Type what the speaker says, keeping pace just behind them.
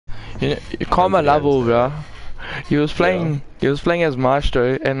You know, Karma level, bro. He was playing. Yeah. He was playing as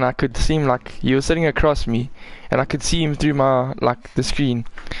Maestro, and I could see him like he was sitting across me, and I could see him through my the screen.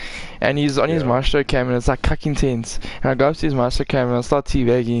 And he's on his Yeah. Maestro cam, and it's like cucking tense. And I go up to his Maestro cam, and I start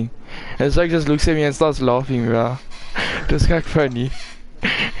teabagging. And Zach just looks at me and starts laughing, bro. Just kind of funny.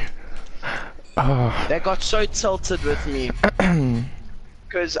 Oh. They got so tilted with me.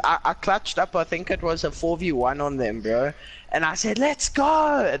 Because I clutched up, I think it was a 4v1 on them, bro. And I said, let's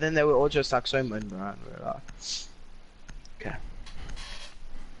go! And then they were all just like, so moon, bro. And we were like, okay.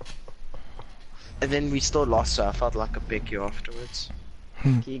 And then we still lost, so I felt like a picky afterwards.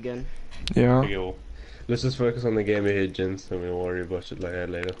 Keegan. Yeah. Yo. Let's just focus on the game ahead, gents, and we'll worry about shit like that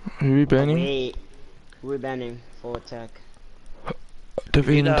later. Who we banning? Wait. We're banning full attack.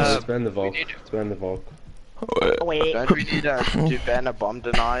 Defend. Let's ban the Valk. Let's ban the Valk. Wait. Don't we need to ban a bomb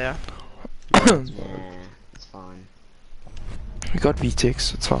denier? Yeah, it's fine. We got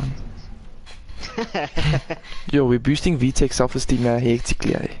VTEX, it's fine. Yo, we're boosting VTEX self-esteem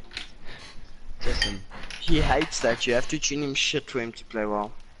hectically, eh? Listen. He hates that, you have to tune him shit for him to play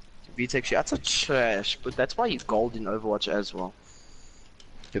well. VTech shit, that's a trash, but that's why he's gold in Overwatch as well.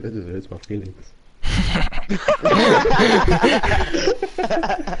 Yeah, that just hurts my feelings.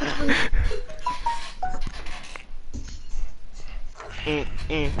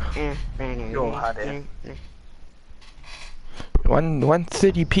 Yo, Hade.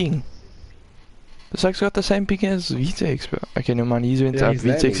 130 ping. This actually got the same ping as VTEX, but okay, no man, he's went up. he's VTEX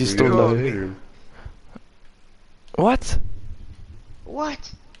landing, is still bro. low. What?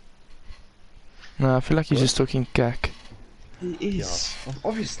 What? No, I feel like he's just talking cack. He is. Yeah,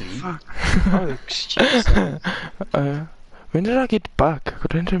 obviously. Fuck. Folks, Jesus. When did I get back? I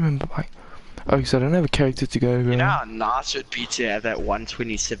don't remember. Oh, because I don't have a character to go. You know how nice it would be to have that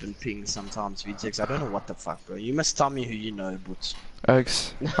 127 ping sometimes, VTX? I don't know what the fuck, bro. You must tell me who you know, but...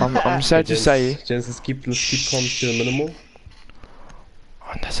 Oaks, I'm sad to say. Gents, let's keep comms to a minimal.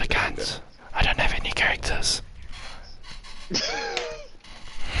 On this account, I don't have any characters.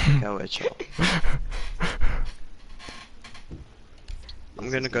 Go with you. I'm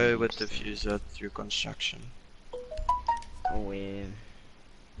gonna go with diffuser through construction. Oh, yeah.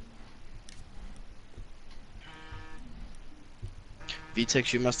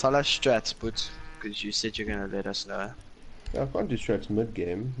 VTEX, you must tell us strats, but because you said you're gonna let us know. I can't do strats mid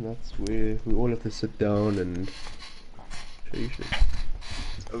game. That's where we all have to sit down and show you shit.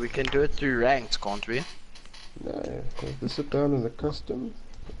 Or we can do it through ranked, can't we? No, we have to sit down in the custom.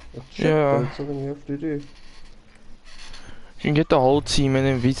 That's shit, Yeah. but it's something you have to do. You can get the whole team, and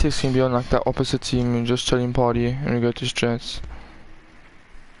then VTEX can be on like the opposite team and just chilling party, and we go to strats.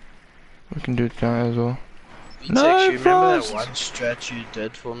 We can do it now as well. VTEX, No, you remember that Frost! one strat you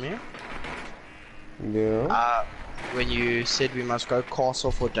did for me? Yeah. When you said we must go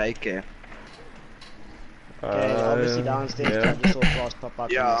castle for daycare. Okay, obviously downstairs, I just saw Frost pop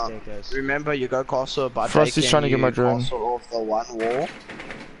up Yeah. on the staircase. Remember, you go castle by Frost is daycare trying to and get my you drone. castle off the one wall.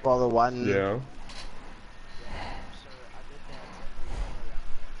 Well, the one... Yeah.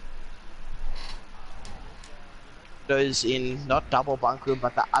 Those in, not double bunk room,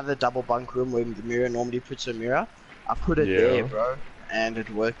 but the other double bunk room where the mirror normally puts a mirror. I put it Yeah. there, bro. And it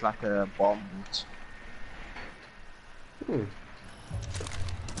worked like a bomb. Okay,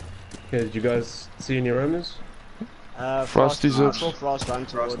 did you guys see any runners? Frost is I up. saw Frost run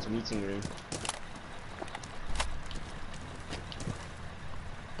towards meeting room.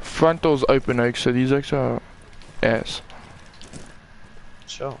 Front door's open, Oaks, so these Oaks are ass.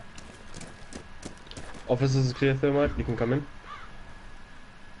 Sure. Offices is clear, Thermite. You can come in.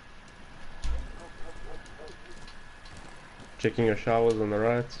 Checking your showers on the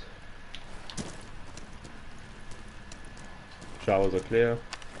right. Showers are clear.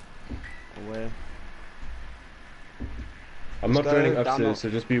 Where? I'm not Let's go joining down upstairs, so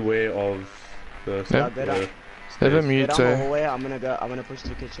just be aware of the Yeah. Go down. Have a Go mute, down the eh? hallway, I'm gonna push to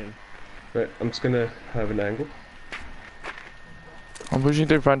the kitchen. Right, I'm just gonna have an angle. I'm pushing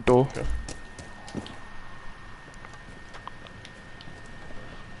to the front door.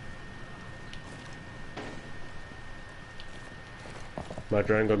 My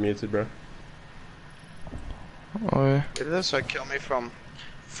drone got muted, bro. Oh yeah. Get this, so kill me from Are you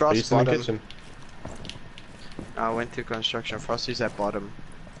Frost still in the bottom. kitchen? I went to construction. Frosty's at bottom.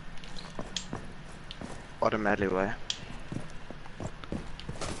 Bottom alleyway.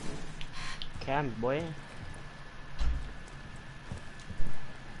 Cam, boy.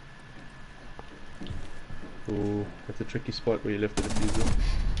 Ooh, that's a tricky spot where you left the diffuser.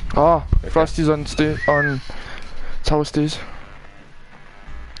 Ah, Okay. Frosty's on tower stairs.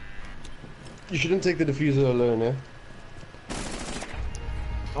 You shouldn't take the diffuser alone, eh?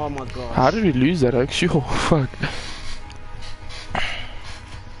 Oh my gosh. How did we lose that, actually? Oh, fuck.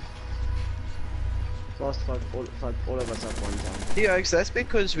 Fast fuck all of us up one time. Yeah, that's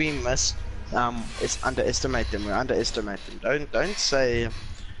because we must underestimate them. We underestimate them. Don't say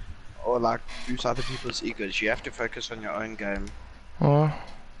or like use other people's egos. You have to focus on your own game. Oh,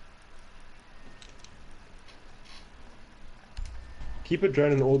 Keep a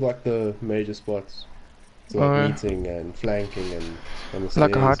drone in all like the major spots. So like Oh, yeah. meeting and flanking and on the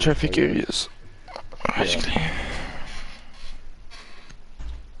like stairs high and traffic stuff like areas. Actually.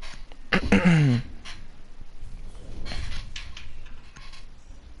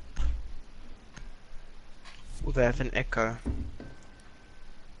 Oh, they have an echo.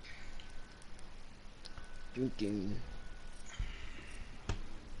 Drinking.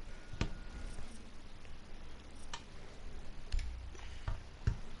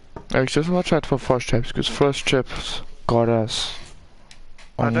 I just watch out for frost traps because frost traps got us.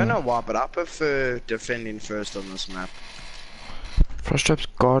 I on- don't know why, but I prefer defending first on this map. Frost traps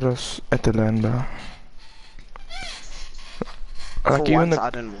got us at the land bar. Like For even once, the I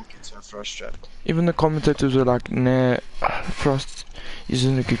didn't walk into a frost trap. even the commentators were like, nah, Frost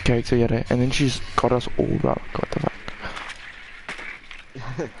isn't a good character yet, and then she's got us all bro. What the fuck?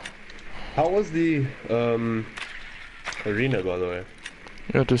 that. How was the arena, by the way?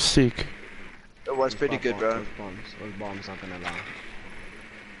 It was sick. It was pretty good, bro. Those bombs, not gonna lie.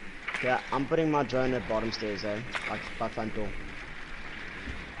 Okay, I'm putting my drone at bottom stairs, like by front door.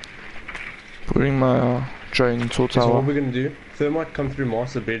 Putting my drone into So what tower. we're gonna do? Thermite come through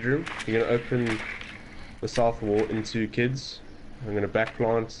master bedroom. You're gonna open the south wall into kids. I'm gonna back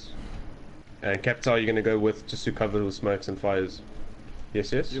plant. And Captar you're gonna go with just to cover with smokes and fires.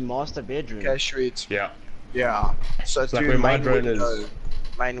 Yes, yes? Your master bedroom. Okay, sweet. Yeah. Yeah. So It's like through where my main drone window. is.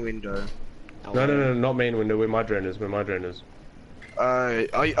 Main window. Oh, No, no, no, not main window, where my drone is, where my drone is. Oh,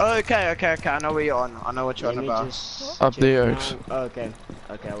 okay. I know where you're on. I know what you're Let on me about. just Up check there, now. Oaks. Oh, okay.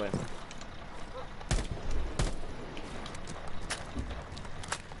 Okay, wait.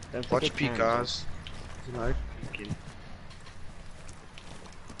 Don't Watch forget P cams. guys. You know, peeking.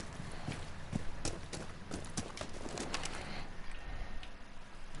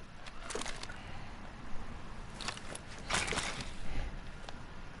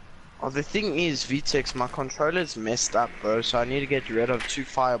 Oh, the thing is, VTEX, my controller's messed up, bro, so I need to get rid of 2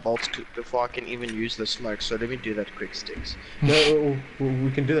 firebolts before I can even use the smoke, so let me do that quick, Sticks. No, we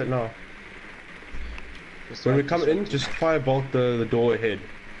can do that now. Just When we wait, come in, just firebolt the door ahead.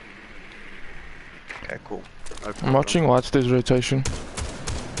 Okay, cool. No I'm problem. watching Whitestairs rotation.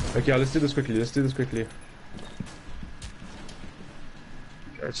 Okay, let's do this quickly, let's do this quickly.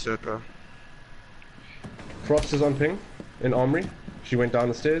 Okay, let's do it, bro. Frost is on ping, in armory. She went down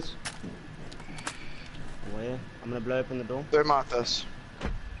the stairs. Where? I'm gonna blow open the door. Throw him out this.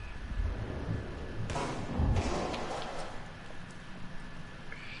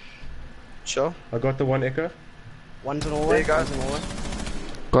 Sure. I got the one echo. One's in There hallway. you go. One's in hallway.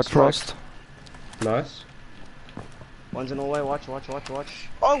 Got Frost. Nice. One's in hallway. Watch, watch, watch, watch.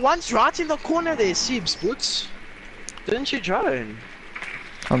 Oh, one's right in the corner there, Sibs, Boots. Didn't you drone?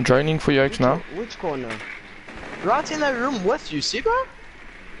 I'm droning for you, Oaks now. Which corner? Right in the room with you, see, bro?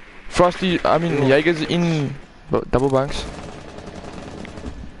 Frosty, I mean, Jaeger's in double bunks.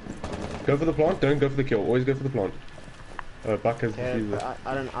 Go for the plant, don't go for the kill. Always go for the plant. Buck has the Okay, diffuser.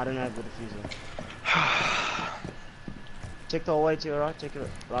 I don't have the diffuser. Take the hallway to your right. Take it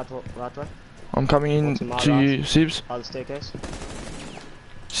right way. I'm coming in What's in my to you, right? Sibs. By the staircase.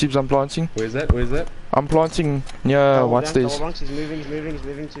 Sibs, I'm planting. Where's that? Where's that? I'm planting near Double Whitestairs. bunks. He's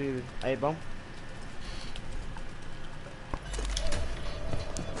moving to A bomb.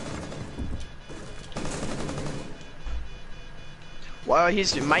 Well,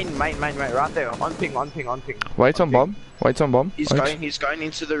 he's main, right there. On ping. Wait on bomb. Wait on bomb. He's Oaks. he's going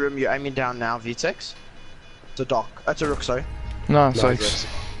into the room. You're aiming down now, VTEX. It's a dock. It's a rook, sorry. Nah, No, Oaks.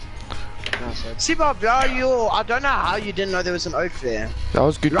 No, so See, bro, I don't know how you didn't know there was an oak there. That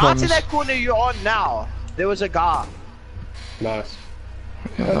was good Right in promise. that corner you're on now, there was a guy. Nice. Yeah,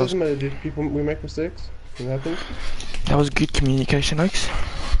 That that was, doesn't matter, dude. People, we make mistakes. It happens. that was good communication, Oaks.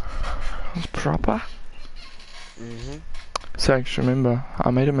 That was proper. So, Oaks, remember, I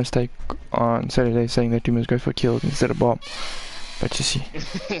made a mistake on Saturday saying that you must go for kills instead of bomb. But you see,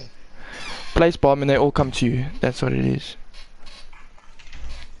 place bomb and they all come to you. That's what it is.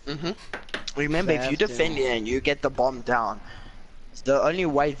 Remember, if you defend it and you get the bomb down, the only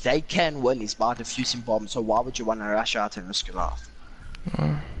way they can win is by defusing bombs. So why would you want to rush out and risk your life?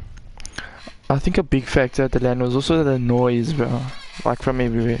 I think a big factor at the land was also the noise, bro. Like from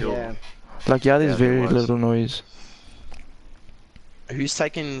everywhere. yeah. Like, yeah, there's Yeah, there very was. little noise. Who's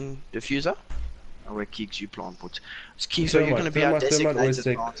taking diffuser? Oh, where Keeks you plant put. Keeks, so you're gonna be our Thermite always designated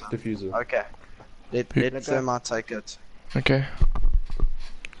take planter. diffuser. Okay. Let Thermite take it. Okay.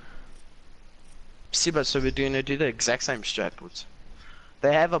 See, but so we're gonna do the exact same strat, but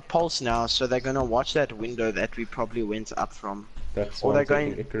they have a pulse now, so they're gonna watch that window that we probably went up from. That's Or why they're I'm taking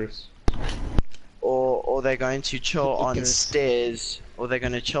going- Icarus. Or they're going to chill on Icarus. stairs. Or they're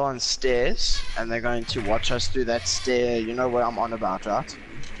gonna chill on stairs, and they're going to watch us through that stair. You know what I'm on about, right?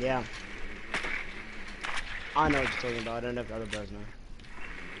 Yeah. I know what you're talking about. I don't know if other guys know.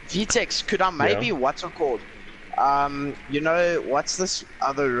 Vtex, could I maybe what's it called? You know what's this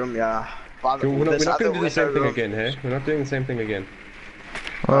other room? Yeah. By the, We're this not other gonna do the same window thing room. again, hey? We're not doing the same thing again.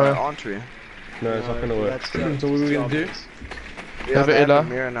 Aren't we? No, it's not gonna work. that's So what we're gonna do? We Have have it, Ella. a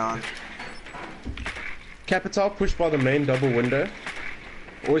mirror now. Capital push by the main double window.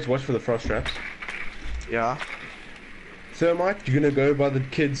 Always watch for the frost traps. Yeah. Thermite, you're gonna go by the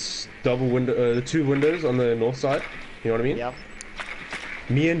kids' double window, the 2 windows on the north side. You know what I mean? Yep.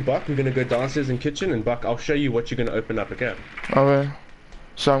 Me and Buck, we're gonna go downstairs in kitchen, and Buck, I'll show you what you're gonna open up, okay? Okay.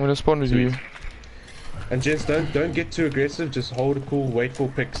 So I'm gonna spawn with you. And gents, don't get too aggressive. Just hold a cool, wait for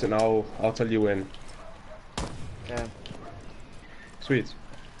picks, and I'll tell you when. Okay. Sweet.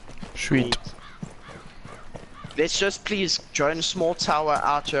 Sweet. Let's just please join small tower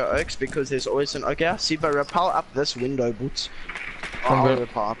out your oaks because there's always an okay. Siba, rappel up this window, boots. I'll Okay.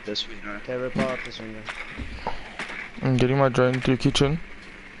 rappel up this window. Okay, repel up this window. I'm getting my drone to kitchen.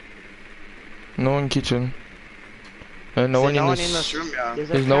 No one kitchen. And no Is there one no in one in this. this room, yeah. There's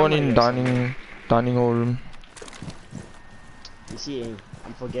a There's no one camera in here somewhere. dining hall room. You see,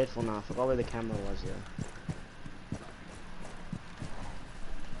 I'm forgetful now. I forgot where the camera was here.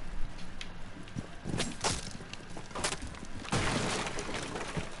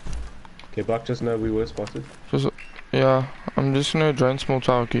 Okay, Buck, just know we were spotted. Just, yeah, I'm just gonna join small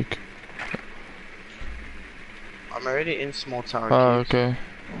tower kick. I'm already in small tower. Ah, keys. okay.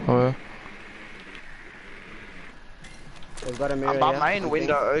 Oh, yeah. They've got a mirror I'm by here, main I think.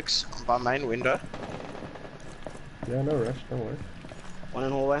 window, Oaks. I'm by main window. Yeah, no rush, don't worry. One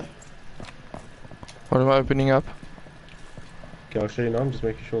in hallway. What am I opening up? Okay, I'll show you now. I'm just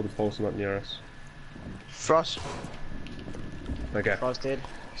making sure the pole's not near us. Frost. Okay, Frost dead.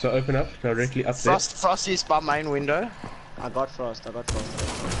 so open up directly up Frost is by main window. I got Frost. there.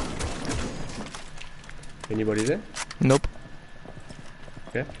 Anybody there? Nope.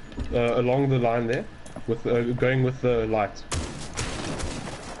 Okay. Along the line there, with going with the light.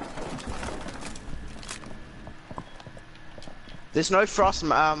 There's no frost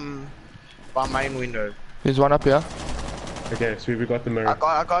by main window. There's one up here. Okay, so we got the mirror.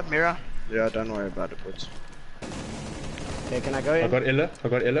 I got mirror. Yeah, don't worry about it, but Okay, can I go in? I got Ella.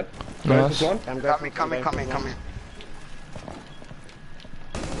 Go Nice. this one. I'm going coming.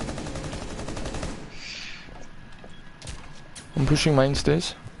 I'm pushing main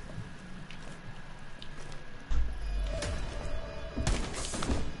stairs.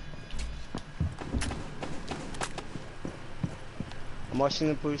 I'm watching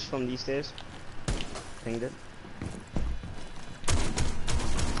the push from these stairs. Pinged it.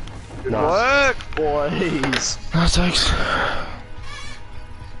 Good Nice. work, boys. No thanks.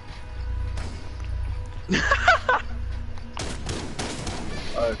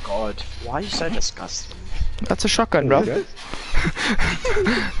 Oh god, why are you so disgusting? That's a shotgun, There bro. we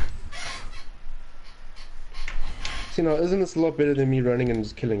go. See now, isn't this a lot better than me running and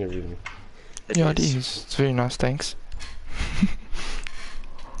just killing everything? Yeah, it is. It's very nice, thanks.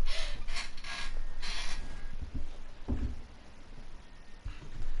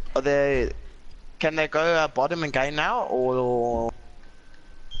 Are they? Can they go bottom again now, or?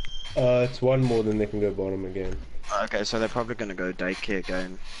 It's one more than they can go bottom again. Okay, so they're probably gonna go daycare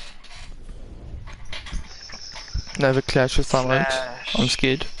again. Never clash with silent. Flash. I'm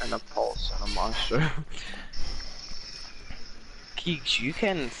scared. And a pulse and a maestro. Keeks, you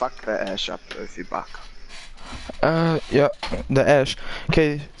can fuck the ash up if you buck. Yeah, the ash.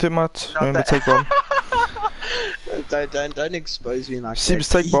 Okay, Thermite, Not remember the- take bomb. Don't expose me like Sibs,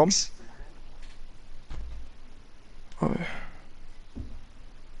 that. take bomb. Keeks.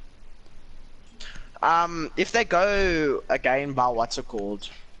 If they go again by what's it called,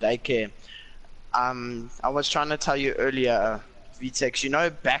 daycare. I was trying to tell you earlier, Vtex. You know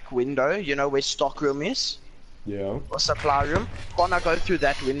back window. You know where stock room is Yeah. or supply room. Can't I go through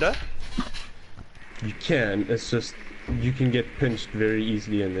that window? You can, it's just, you can get pinched very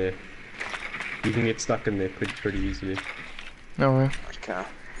easily in there. You can get stuck in there pretty easily. No way. Okay.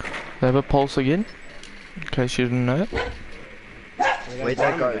 They have a pulse again. In case you didn't know it. Where'd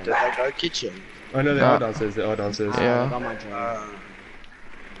they go? Did they go kitchen? Oh no, they No. are downstairs, Yeah. I got my drone.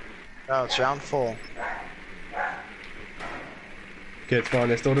 No, it's round 4. Okay, it's fine.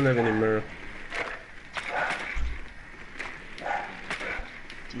 They still don't have any mirror.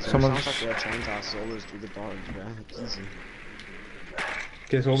 Jesus, Someone's- sounds like we're trying to us always do the dodge, bro. Easy.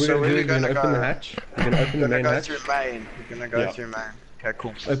 Okay, so what we're So gonna where do we is we're gonna gonna open the go? hatch. We're gonna open the We're gonna main go hatch. through main. We're gonna go Yeah. through main. Okay,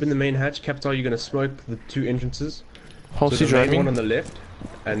 cool. Open the main hatch. Capital, you're gonna smoke the 2 entrances. So Halsey's the main one roaming. on the left,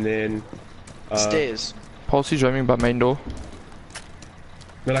 and then Stairs. Halsey's roaming by main door.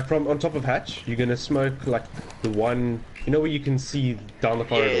 no, like from on top of hatch, you're gonna smoke like the one. You know where you can see down the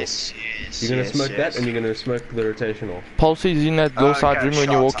corridor. Yes. You're gonna yes, smoke yes. that, and you're gonna smoke the rotational. Halsey's in that little side Okay, room when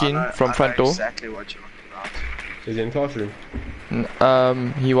you shots. walk I in know- from I front know door. exactly what you're talking about. Is he in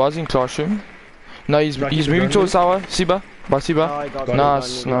classroom? He was in classroom. No, he's Right, he's keep it moving going, towards our Siba. By Oh, Siba. I got Got it.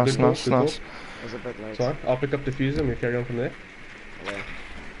 Nice, Good nice, call, nice, good call. nice. It was a bit late. It's fine. I'll pick up diffuser and we carry on from there. Yeah.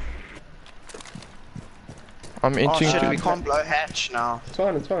 I'm Oh entering. shit, to- we can't blow hatch now. It's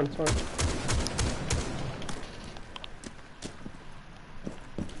fine. It's fine. It's fine.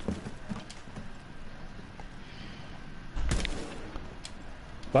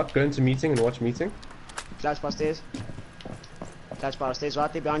 Buck, go into meeting and watch meeting. Flash by stairs. Flash by stairs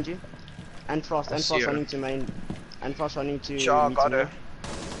right there behind you. And Frost, I and see Frost her. running to main. And Frost running to Sure, meeting got her. room.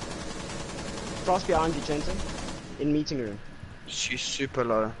 Frost behind you, Trenton. In meeting room. She's super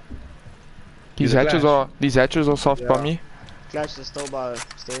low. These He's a hatches flash. are soft by Yeah. me. Flash is still by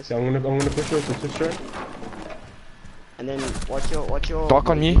stairs. So I'm gonna push her to switch her. And then watch your Dark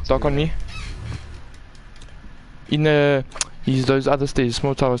on me, meeting dark on room. me. In he's those other stairs,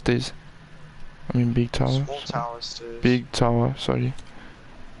 small tower stairs. I mean big tower. Small tower stairs. Big tower, sorry.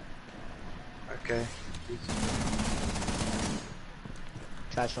 Okay.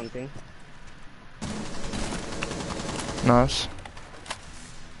 Flash on ping. Nice.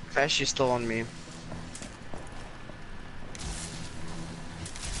 Flash is still on me.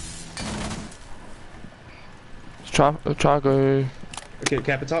 Try go Okay,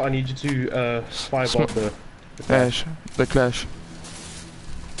 Capital, I need you to fireball the Ash, the clash.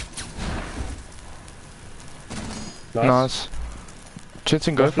 Nice.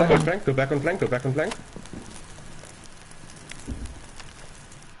 Jensen, go flank, go flank. flank, go back on flank, go back on flank.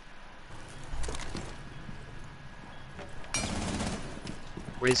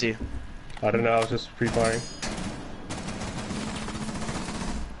 Where is he? I don't know, I was just pre-firing.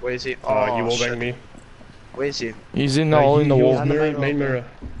 Where is he? Oh, you shit. wallbanged me. Where is he? He's in the hole in the he was wall. mirror, Main main wall. mirror.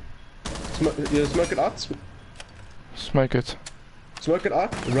 Smoke it out. Smoke it. Smoke it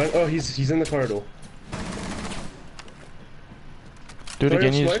out. Run. Oh, he's in the corridor. Do it Throw again.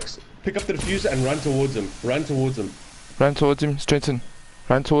 your He's smokes, pick up the diffuser and run towards him. Run towards him. run towards him. Straighten.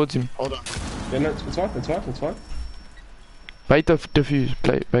 Run towards him. Hold on. Yeah, no, it's fine. It's fine. It's fine. Bait the defuse.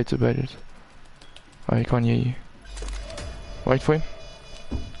 Bait it. Oh, he can't hear you. Wait for him.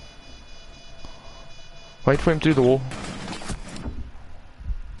 Wait for him through the wall.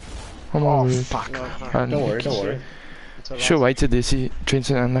 Oh my Oh, word. fuck. No, fuck. And Don't worry. Don't worry. It's alright. Sure waited this.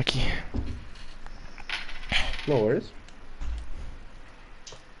 Trenton unlucky. No worries.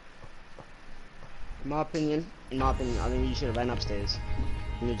 In my opinion, I think you should have ran upstairs.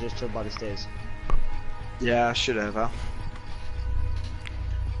 And you just chilled by the stairs. Yeah, I should have, huh?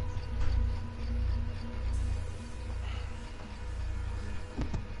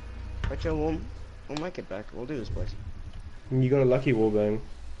 But yo, we'll make it back. We'll do this, boys. You got a lucky wallbang.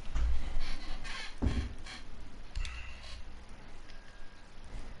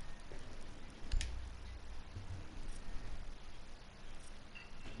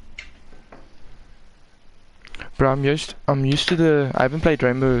 Bro, I'm used to the. I haven't played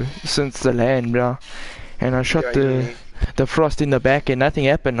Rainbow since the LAN, bro. And I shot the frost in the back and nothing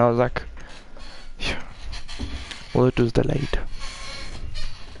happened. I was like, phew. Well, it was delayed.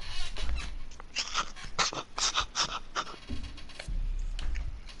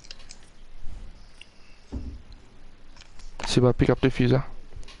 See if I pick up the diffuser.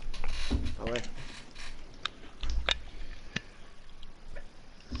 Oh, wait.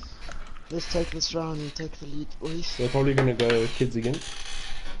 Let's take this round and take the lead, boys. We're probably gonna go kids again.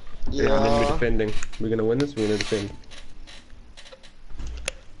 And then we're Yeah. defending. We're gonna win this. We're gonna defend.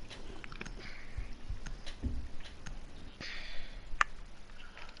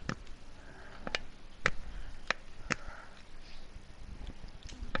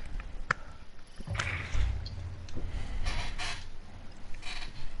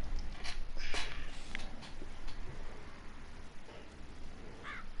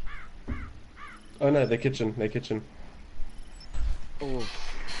 Oh no, they're kitchen. They're kitchen. Oh,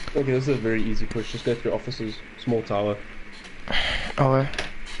 Okay, this is a very easy push. Just go through offices, small tower. Oh, okay,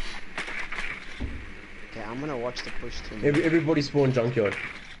 I'm gonna watch the push team. Everybody spawn junkyard.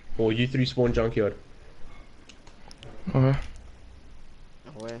 Or you three spawn junkyard. Okay.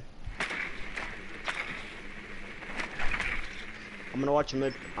 Where? I'm gonna watch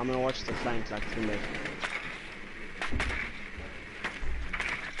mid. I'm gonna watch the flank like through mid.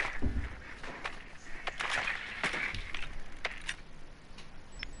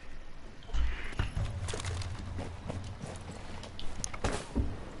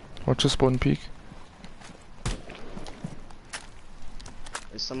 Watch the spawn peak.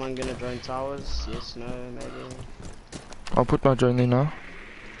 Is someone gonna drone towers? Yes, no, maybe. I'll put my drone in now.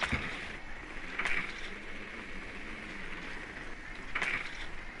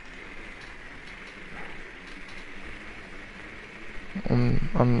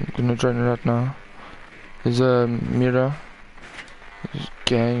 I'm gonna join it right now. There's a mirror. There's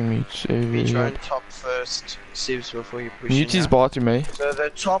gang meets Be every. drone top first, Sieves, before you push in. Mute his Yeah? bathroom, eh? So the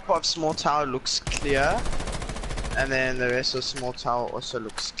top of small tower looks clear, and then the rest of small tower also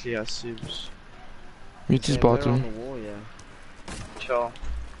looks clear, Sieves. Mute his Yeah, we're on bathroom. the wall, yeah. Sure.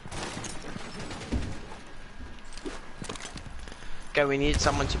 Okay, we need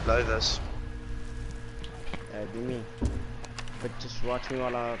someone to blow this. Do me. But just watch me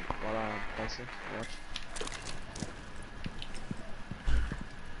while I place it. Watch.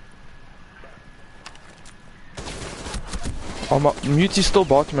 Mute is still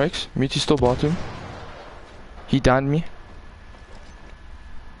bottom, X. Mute is still bottom. He downed me.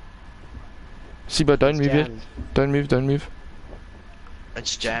 See, but don't It's move yet. jammed. Don't move, don't move.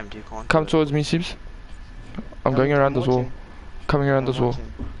 It's jammed, you can't. Come do it. towards me, Sibs. I'm going around this wall. Coming around this wall.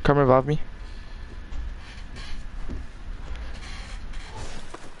 Come revive me.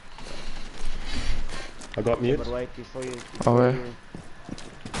 I got mute. But wait, before you... Oh, before yeah.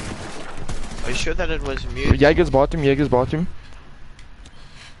 you- Are you sure that it was mute? Jaeger's bottom, Jaeger's bottom.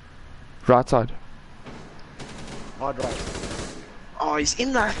 Right side. Hard right. Oh, he's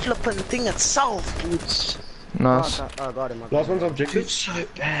in that flippin' thing itself, dude. Nice. Oh, I got him. I got Last him. one's objective. It's so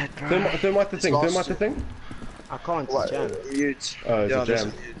bad, bro. Thermite the thing, It's thermite lost the it. thing. I can't, it's What? jammed. Mute. Oh, it's Yeah, a there's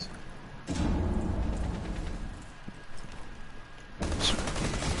jam. mute.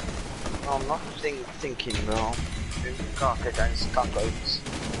 No, I'm not thinking, bro. Okay, guys, can't go.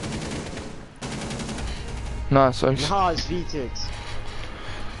 Nice, Oaks. Nice, VTX.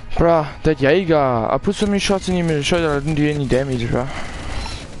 Bruh, that Jaeger. I put so many shots in him and it showed that I didn't do any damage, bruh.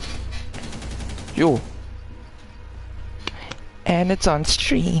 Yo. And it's on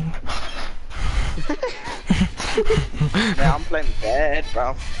stream. Yeah, I'm playing bad,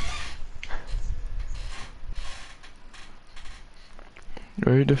 bro.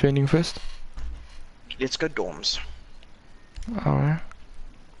 Are you defending first? Let's go dorms. Alright.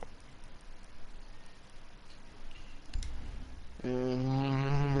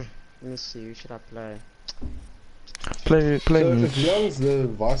 Let me see, who should I play? Play So me. if Young's the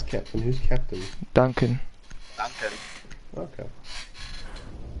vice captain, who's captain? Duncan. Duncan. Okay.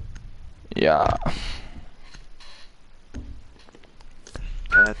 Yeah.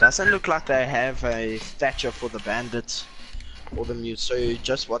 It doesn't look like they have a Thatcher for the bandits or the mute. So you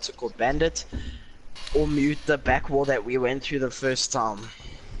just, what's it called, bandit or mute the back wall that we went through the first time.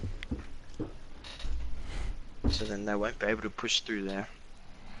 So then they won't be able to push through there.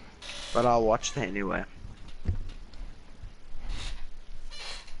 But I'll watch that anyway.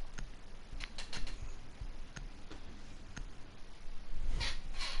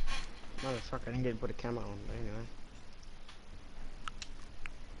 Motherfucker, I didn't get to put a camera on, but anyway.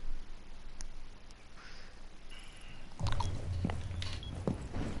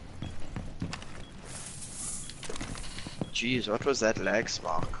 Jeez, what was that lag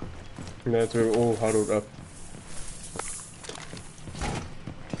spark? That's where we're all huddled up.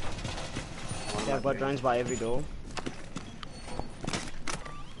 Yeah, I've got drones by every door.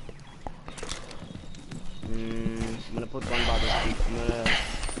 I'm gonna put one by this peak. I'm gonna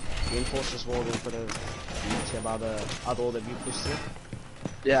reinforce this wall, then put a unit here by the other wall that you pushed through.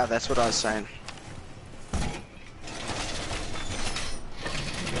 Yeah, that's what I was saying.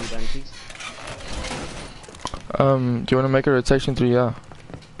 One drone, please. Do you want to make a rotation through here?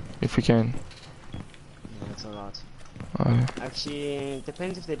 If we can. No, that's a lot. Actually, it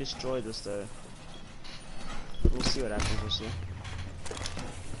depends if they destroy this though. We'll see what happens, we'll see.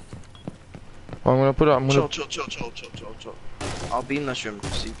 Well, I'm gonna put it. I'm gonna. Chill. I'll be in this room,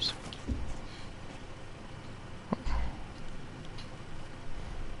 Seeps.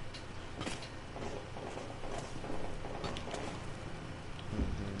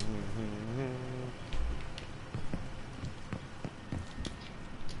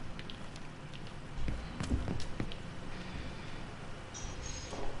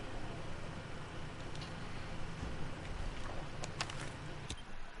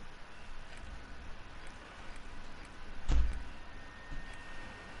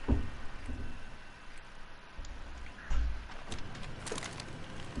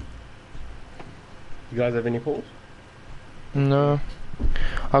 You guys have any calls? No.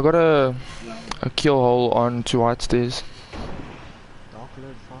 I got a kill hole on to white stairs.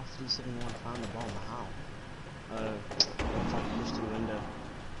 Darkload 5371 found the bomb. How? Fuck, pushed through the window.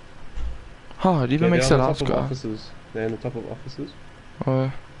 Oh, it even makes they're the on the lights top of go. offices. They're in the top of offices.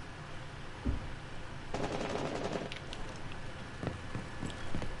 Oh.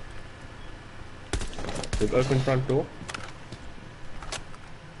 They've opened front door.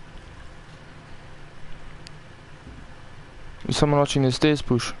 Is someone watching the stairs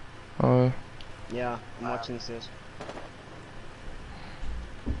push? Oh. Yeah, I'm watching this.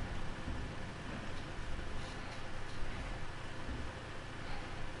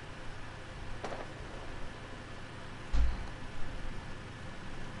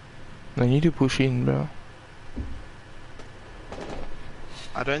 They need to push in, bro.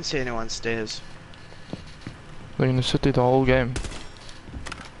 I don't see anyone stairs. They're gonna sit there the whole game.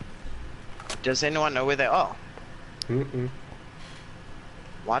 Does anyone know where they are? Mm-mm.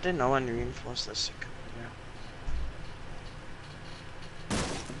 Why did no one reinforce this second? Yeah.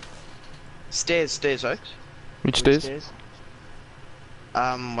 Stairs, Oaks. Which stairs?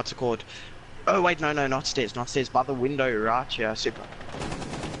 What's it called? Oh wait, no, not stairs, by the window right here, super.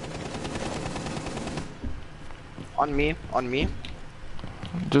 On me.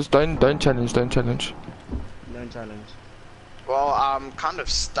 Just don't challenge, don't challenge. Don't challenge. Well, I'm kind of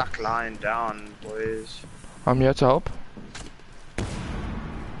stuck lying down, boys. I'm here to help.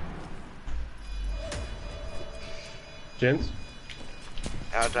 Gents?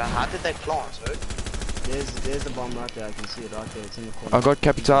 How did they plant, Oak? There's the bomb right there. I can see it right there. It's in the corner. I got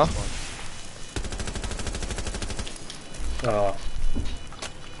Capital. Ah.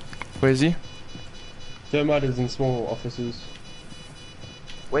 Where is he? Thermite is in small offices.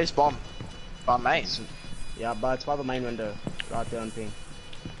 Where's bomb? By main. Yeah, but it's by the main window. Right there on ping.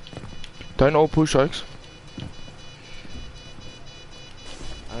 Don't all push, Oaks.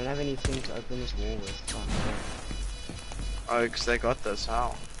 I don't have anything to open this wall with. Oh, Oaks, they got this,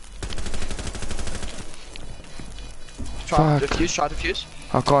 how? Fuck. Try defuse.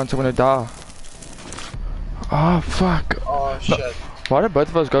 I can't, I'm gonna die. Oh, fuck. Oh shit. Why did both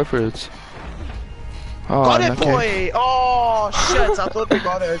of us go for it? Oh, Got it, okay. boy! Oh shit, I thought they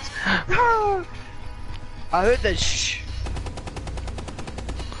got it. I heard that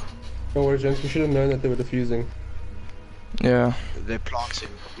Don't worry, gents. We should have known that they were defusing. Yeah. They're planting.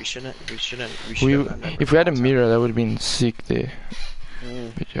 We shouldn't We, have known that if we had a planting. mirror, that would have been sick there.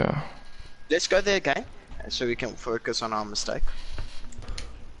 But yeah. Let's go there again, so we can focus on our mistake.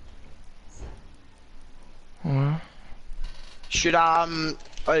 Well, Should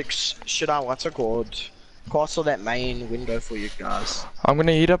Oaks, what's it called? Castle that main window for you guys. I'm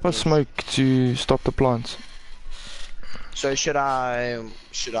gonna heat up a smoke to stop the plants. So should I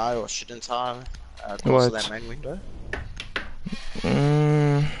or shouldn't I castle What? that main window?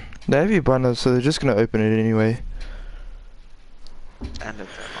 They have your banners, so they're just gonna open it anyway. And a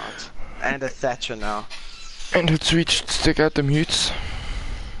thermite. And a Thatcher now. And it's reached, stick out the mutes.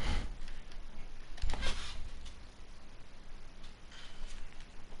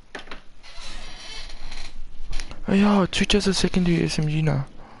 Oh yeah, Twitch has a secondary SMG now.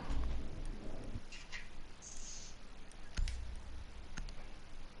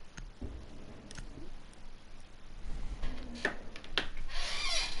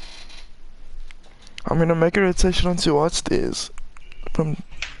 I'm gonna make a rotation onto white stairs. From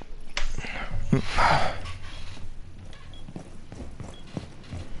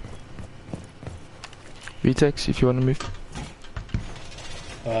VTEX, if you wanna move.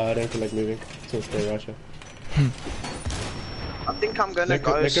 I don't feel like moving. So stay right here. I think I'm gonna Make a-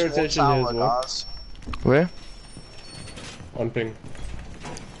 go make a small rotation here as tower, well. guys. Where? On ping.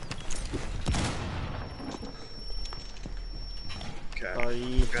 Okay.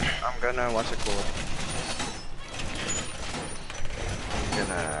 sorry. I'm gonna what's it called? I'm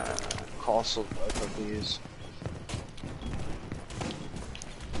gonna castle both of these.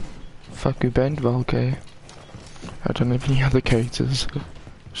 Fuck, we banned Valkyrie. I don't have any other characters.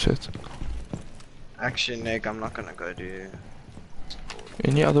 Shit. Actually, Nick, I'm not gonna go do.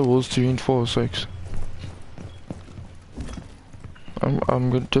 Any other walls to reinforce, Oaks?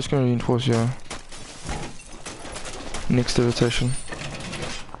 I'm just gonna reinforce here. Next to rotation.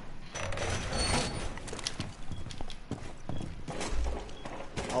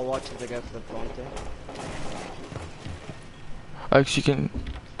 I'll watch if they go for the planting. Oaks, you can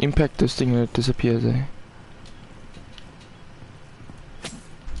impact this thing and it disappears, eh?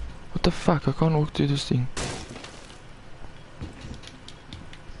 What the fuck? I can't walk through this thing.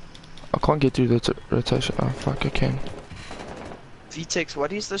 I can't get through the rotation. Oh fuck, I can. VTEX,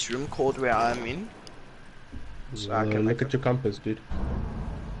 what is this room called where I'm in? So I can look at your compass, dude.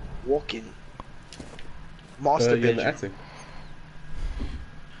 walk in. Master You're in the bedroom. attic.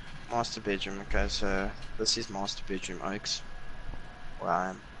 Master bedroom. Okay, so this is master bedroom, Oaks. Where I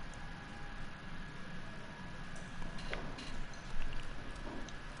am.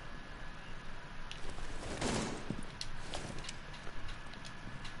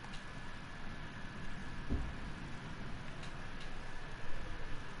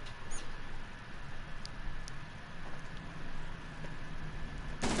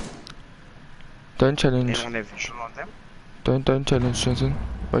 Don't challenge. Anyone have visual on them? Don't challenge, Jensen.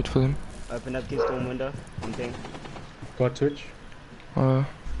 Wait for them. Open up kids' dorm window. I'm ping. Got Twitch. They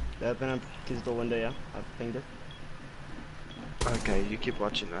open up kids' door window, yeah. I've pinged it. Okay, you keep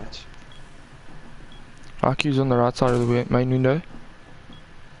watching that. RQ's on the right side of the main window.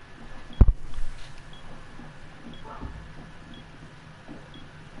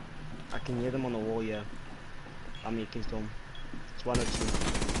 I can hear them on the wall, yeah. I'm in kids' dorm. It's 1 or 2.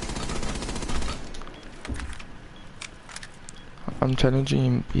 I'm challenging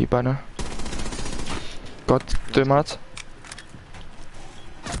him, Ibana. Got 2 mats.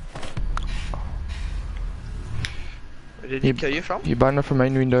 Where did he kill you from? Ibana from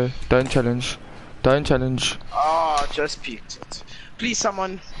main window. Don't challenge. Don't challenge. Oh, just peeked it. Please,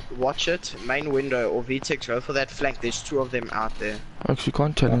 someone watch it. Main window or VTEX, go for that flank. There's 2 of them out there. Actually, you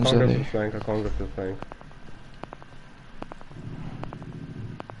can't I challenge can't that go for the there. flank. I can't go for the flank.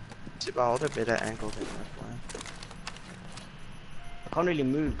 See if I hold a better angle than that one. I can't really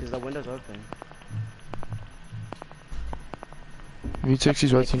move because the window's open. V6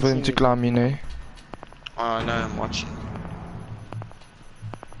 is waiting for him to climb in, eh? Oh no, I'm watching.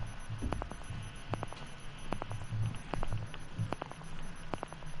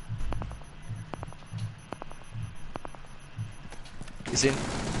 He's in.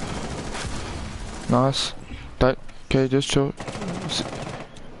 Nice. Okay, just chill.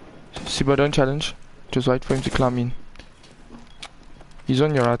 Siba, don't challenge. Just wait for him to climb in. He's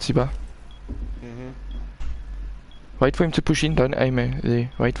on your right, Siba. Wait for him to push in, don't aim there.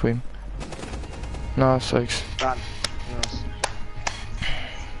 Wait for him. Nice, Oaks. Run. Nice.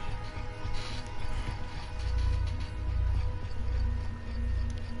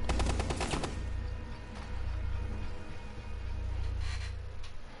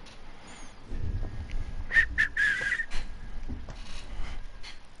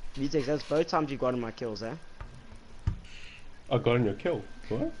 VTEX, that's both times you got in my kills, eh? I got on your kill.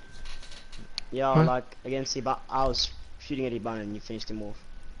 What? Yeah, Huh? like against Ibana, I was shooting at Ibana and you finished him off.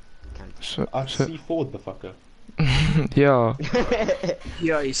 Cunt. I C4'd the fucker. Yeah.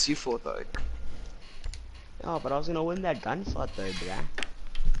 Yeah, he's C4 though. Oh, but I was gonna win that gunfight though,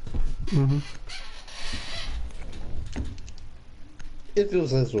 bruh. If you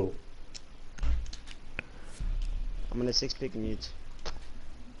say so. I'm gonna 6-pick mute.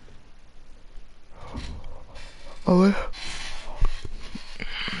 Oh, yeah.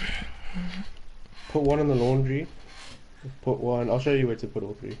 Put 1 in the laundry. Put 1. I'll show you where to put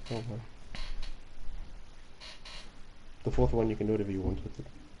all 3. Hold on. The 4th one you can do whatever you want with it.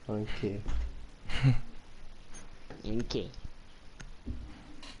 I don't care. Okay.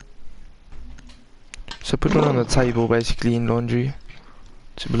 So put one on the table, basically, in laundry.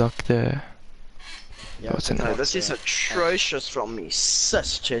 To block the... Yeah, What's in No, there? this is atrocious from me,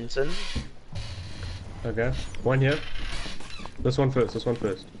 sis Jensen. Okay. 1 here. This one first. Which one?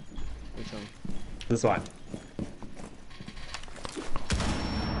 This one.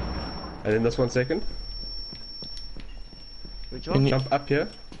 And then this one second. Which In one? y- Jump up here.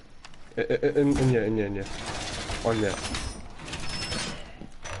 In here. On there.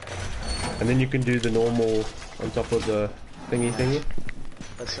 And then you can do the normal on top of the thingy.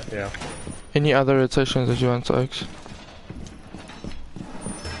 That's it. Yeah. Any other rotations that you want, Oaks?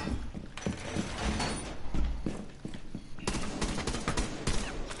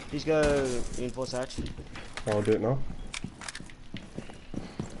 Please go reinforce hatch. I'll do it now.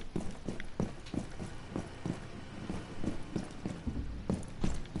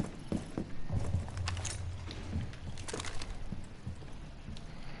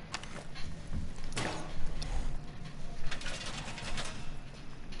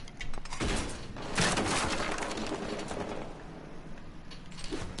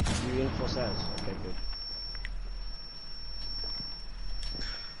 You reinforce hatch. Okay, good.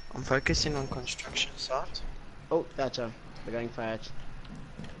 I'm focusing on construction site. Oh, Thatcher. They're going for hatch.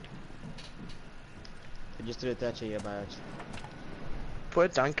 They just threw a Thatcher here by hatch. Poor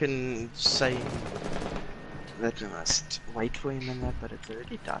Duncan say that we must wait for him and that, but it's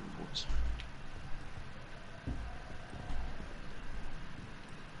already done, boys.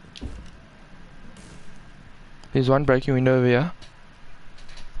 There's one breaking window over here.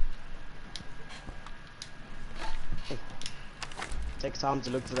 Takes time to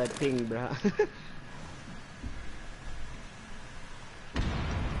look for that ping, bruh.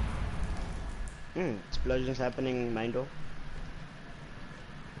 Explosions happening, main door.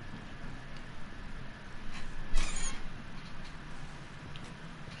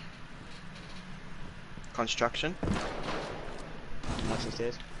 Construction. Watch the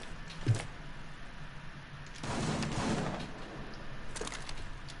stairs.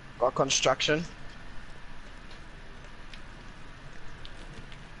 Got construction.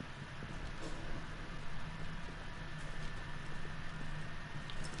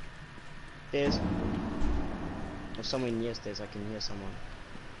 Stairs. Or somewhere near stairs, I can hear someone.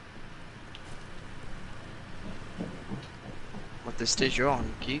 What the stage you're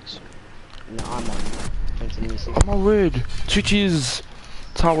on, Geeks? No, I'm on. 2026. Oh my word! Twitch's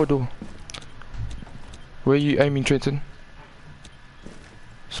tower door. Where are you aiming, Trenton?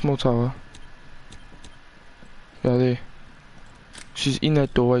 Small tower. Yeah, there. She's in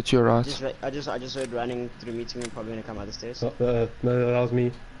that doorway to your right. I just heard running through meeting room, probably gonna come out the stairs. No, that was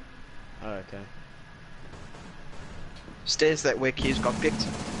me. Oh, okay. Stairs that where keys got picked.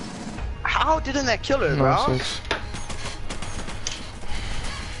 How didn't that kill her, bro? Nice.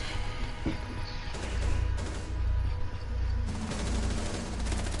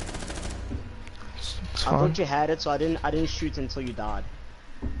 It's I fine. thought you had it, so I didn't shoot until you died.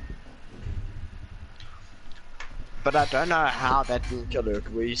 But I don't know how that didn't kill her.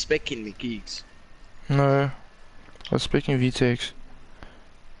 Were you specking me, Geeks? No. I was speaking VTX.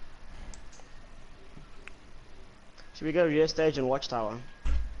 Should we go rear stage and watchtower?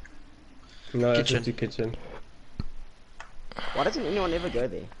 No, Kitchen. it's to kitchen. Why doesn't anyone ever go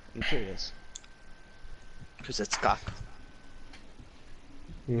there? I'm curious. Because it's cock.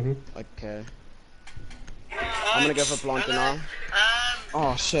 Okay. I'm gonna go for planter now.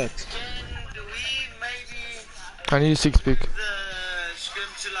 Oh shit. Can we maybe I need a 6-pick. the scrim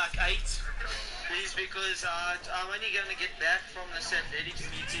to like 8? Please, because I'm only gonna get back from this athletics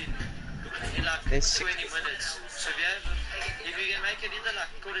meeting in like That's 20 minutes. So if you can make it either like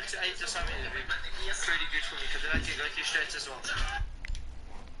 7:45 or something, it'll be pretty good for me, because then I can go through straight as well.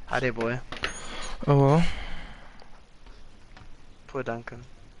 Hi there, boy. Oh well. Poor Duncan.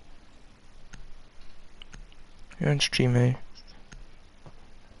 You're on stream, eh?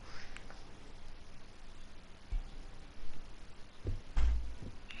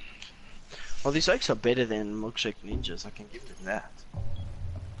 Well, these oaks are better than Milkshake Ninjas, I can give them that.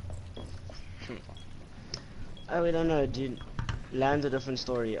 Oh, we don't know, dude. Land's a different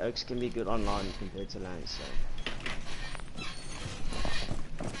story. Oaks can be good online compared to land, so.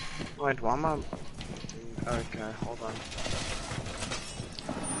 Wait, why am I... Okay, hold on.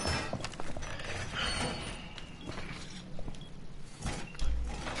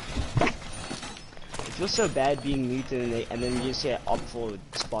 It feels so bad being muted and then you say opt for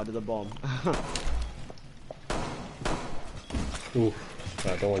spotted the bomb. Oof.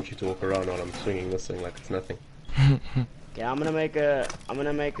 I don't want you to walk around while I'm swinging this thing like it's nothing. Okay, I'm gonna make a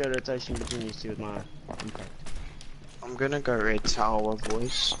rotation between you two with my impact. I'm gonna go red tower,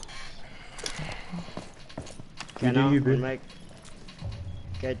 boys. Okay, You do now you, I'm gonna bro. make.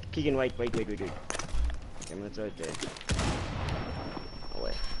 Okay, Keegan, wait. Okay, I'm gonna throw it there. Oh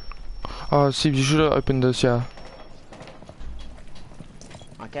wait. Oh, Steve, you should have opened this, yeah.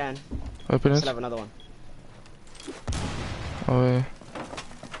 I can. Open I it. still have another one. Oh, yeah.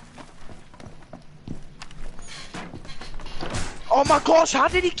 Oh my gosh, how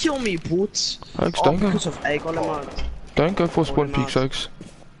did he kill me, Boots? Oaks, Oh, don't go. because of egg. Call him out. Don't go for Call spawn him peaks, out. Oaks.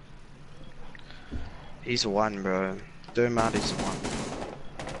 He's a one, bro. Dermot is a one.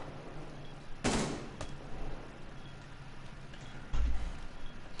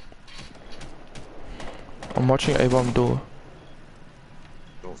 I'm watching A-bomb door.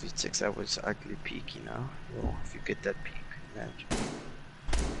 Oh, V6, that was ugly peaky now. Oh, if you get that peak, imagine.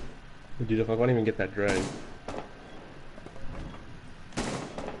 Dude, if I can't even get that drag.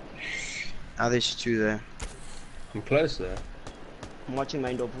 Now there's two there. I'm close there. I'm watching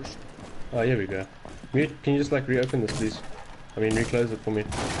main door push. Oh, here we go. Mute, can you just like reopen this, please? I mean, reclose it for me.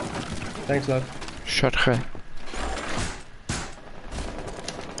 Thanks, love. Shut her.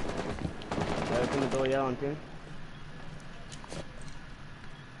 Okay, open the door, yeah, on pin.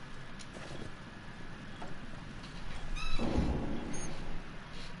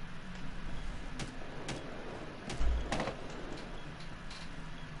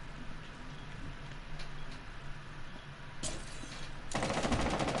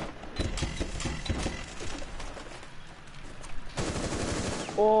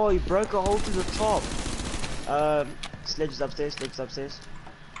 Oh, he broke a hole to the top. Sledge is upstairs, Sledge is upstairs.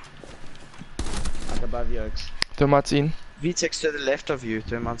 Like above you, Oaks. Thermite's in. Vitex to the left of you,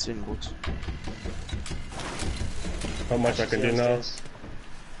 Thermite's in boots. How much I can do now? Upstairs.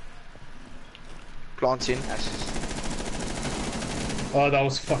 Plants in. Ashes. Oh, that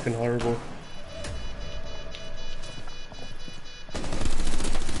was fucking horrible.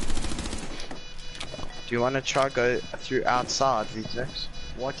 Do you want to try go through outside, Vitex?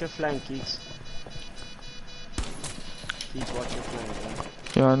 Watch your flank, Keeks. Keeks, watch your flank,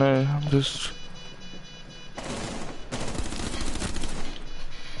 bro. Yeah, I know. I'm just.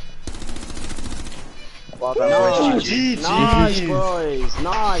 Well done, No, boys. GG. GG. Nice, boys.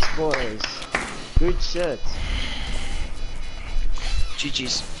 Nice, boys. Good shit.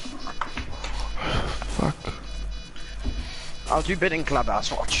 GG's. Fuck. I'll do bid in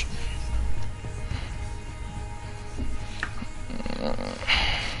Clubhouse, watch.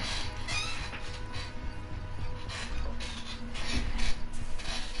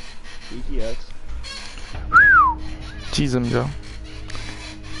 GG, Oaks. Tease him, Joe.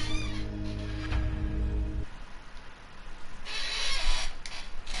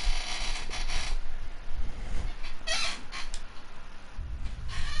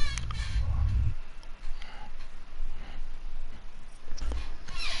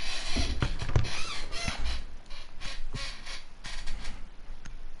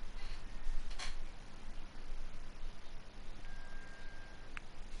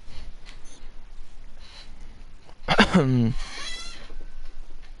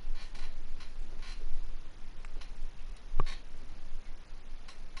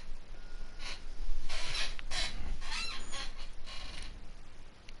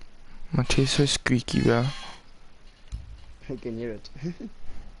 My chair's so squeaky, bro. I can hear it.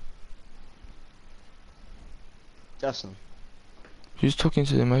 Justin. Who's talking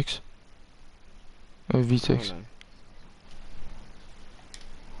to the mics? Oh, I Vitex. don't know.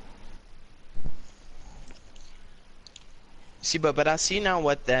 See, but I see now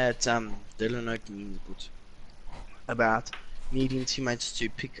what that Dylan Oak means, but about needing teammates to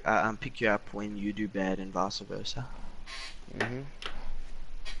pick you up when you do bad and vice versa.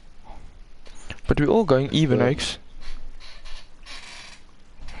 But we're all going even, Yeah. Oaks.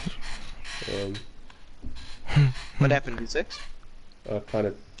 What happened, Vitex? I kind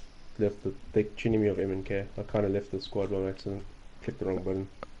of left the. They tuning me off M&K. I kind of left the squad by accident. Clicked the wrong button.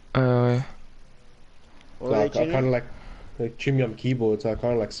 What So are I they kind of tuning? like. They tune me on keyboard, so I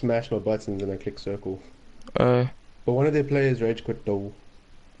kind of like smash my buttons and I click circle. uh, But one of their players rage quit though.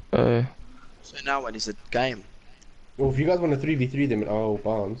 So now what is it? Game. Well, if you guys want to 3v3 them, I'll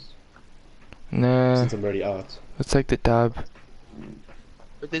bounce. nah, Since I'm already out. let's take the dub.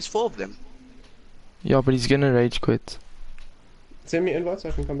 But there's 4 of them. Yeah, but he's gonna rage quit. Send me invites so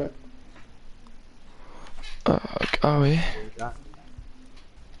I can come back. Oh, yeah.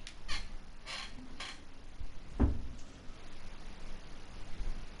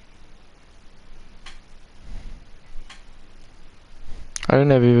 I don't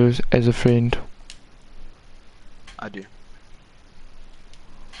have you as a friend. I do.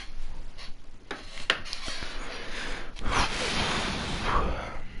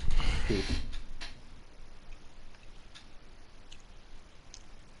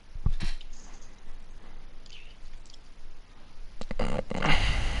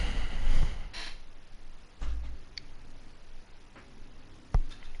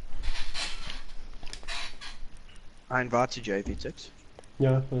 I invited you, Vitex.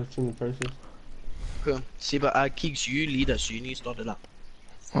 Yeah, that's in the process. Cool. See, but Keeks, you lead us, so you need to start it up.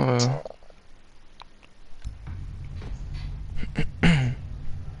 They're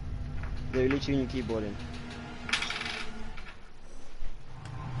really tuning keyboarding.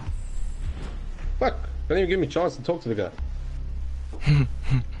 Fuck! Don't even give me a chance to talk to the guy.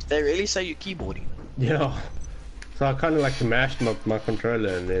 They really say you're keyboarding. Yeah. So I kind of like mashed my controller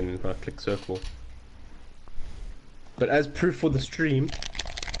and then I click circle. But as proof for the stream,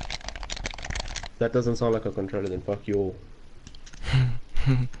 that doesn't sound like a controller, then fuck you all.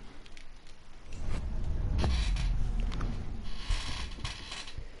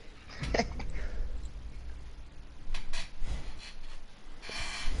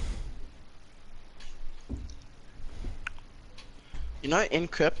 You know,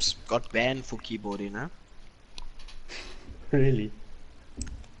 Encrypts got banned for keyboarding, huh? Really?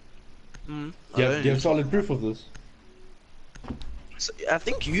 Mm. Do you have solid proof of this? I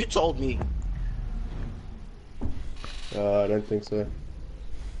think you told me. I don't think so.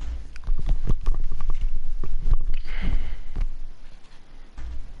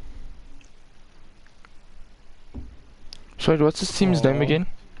 Sorry, what's this team's name again?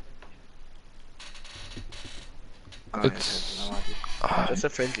 No, It's- no idea. Ah, Just a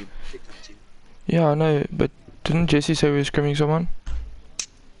friendly pickup team. yeah, I know, but didn't Jesse say we were scrimming someone?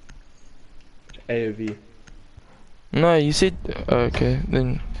 AOV. No, you said okay.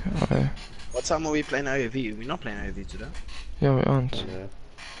 Then What time are we playing AOV? We're not playing AOV today. yeah, we aren't. Yeah.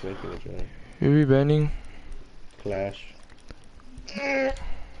 Making a joke. Who are we banning? Clash.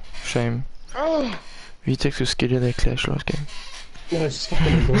 Shame. VTEX was scared of their Clash last game. No, it's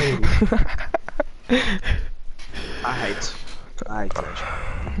fucking annoying. I hate Clash.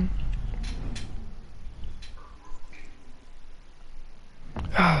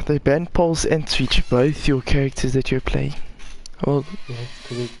 Ah, they banned Pulse and Switch, both your characters that you're playing. Well, Yeah,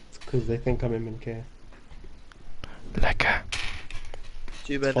 it's because they think I'm MNK. like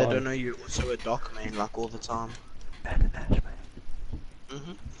Too bad they Fine. don't know you're also a doc main like all the time.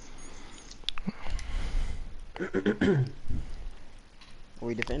 Are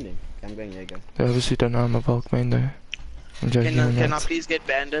we defending? Okay, I'm going Jaeger. they obviously don't know I'm a Valk main though. I'm joking. Can I please get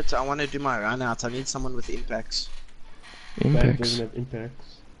bandits? I want to do my run out. I need someone with impacts. Band Impacts. doesn't have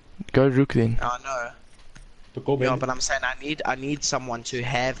impacts. Go Rook then. I know. But go Yeah, Band. but I'm saying I need someone to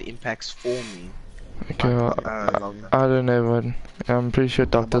have impacts for me. Okay, well, I don't have one. I'm pretty sure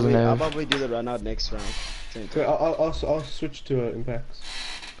Doc doesn't I'll have. probably do the run out next round. Okay, I'll switch to impacts.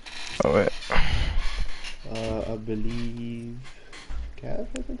 Oh wait. I believe Cav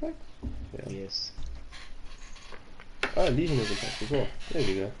has impacts? Yeah. Yes. Oh, Legion has impacts as well. There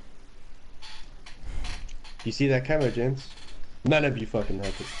we go. You see that camera, gents? None of you fucking have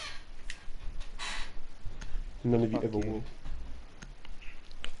it. None of you Fuck ever you. will.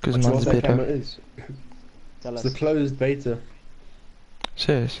 Because That's mine's what that camera better. is. Tell It's us. the closed beta.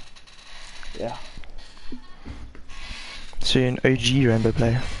 Serious. Yeah. So you're an OG Rambo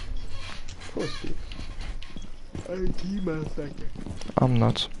player. Of course, dude. I'm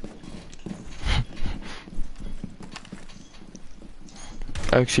not.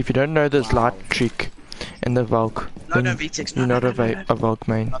 Actually, if you don't know this Wow. light trick in the Valk, No, then no, VTX. No, you're no, not no, a, no, no. a Valk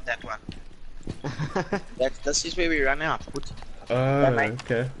main. Not that one. This is where we run out. Put. Oh, mate.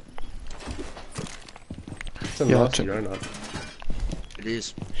 okay. It's a Yeah, nasty I'll run out. It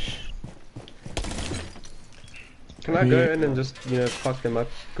is. Can I go in and just, fuck them up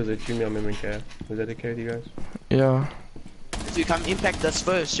because they threw me on MMK? Is that okay with you guys? Yeah. If you come impact us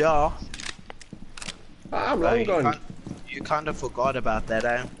first, yeah. Ah, I'm Bro, long gone. You kind of forgot about that,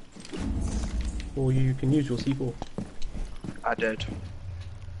 eh? Or you can use your C4. I did.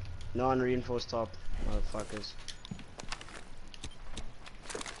 Non-reinforced top, motherfuckers.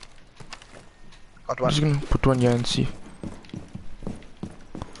 Got I'm one. just gonna put one here and see.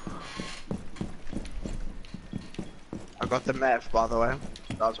 I got the Mav, by the way.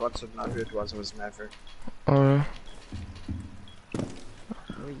 I was wanting to know who it was Maverick. Alright.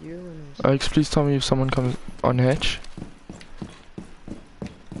 Were you and... Alex, please tell me if someone comes on hatch.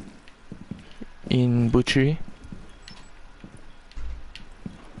 In butchery.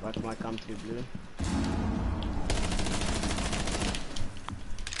 What might come through blue?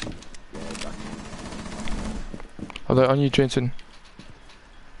 Are they on you, Jensen?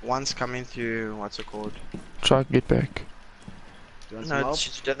 One's coming through, what's it called? Try get back. Do you want some No,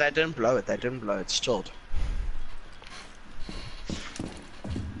 help? they didn't blow it, it's chilled.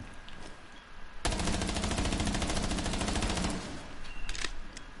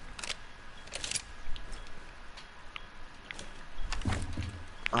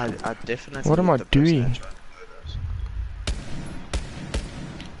 I definitely. What am need I the person doing? that tried to blow those.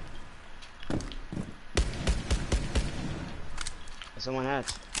 Is someone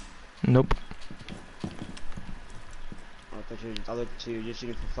hatch? Nope. I thought you were just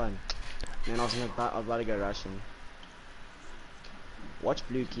shooting for fun. Man, I was about to go rushing. Watch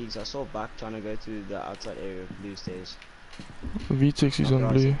blue keys. I saw back trying to go to the outside area of blue stairs. V6 is Not on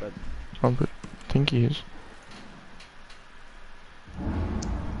grassy, blue. but I think he is.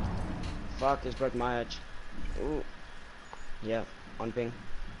 fuck, this broke my hatch. Ooh. Yeah, on ping.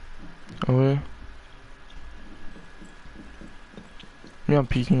 Oh yeah. Me, I'm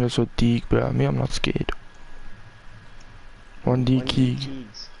peeking this so deep, bro. Me, I'm not scared. 1D key.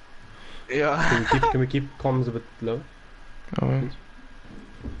 keys. Yeah. Can we keep comms a bit low? Oh yeah.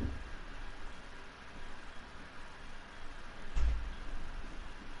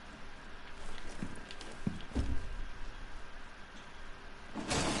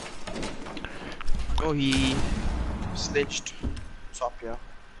 Oh, he snitched. Top, yeah.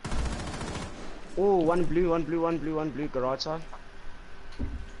 Oh, one blue, garage side.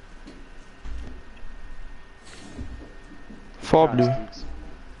 Far Ah, blue. sticks.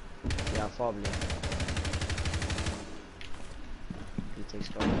 Yeah, far blue. Takes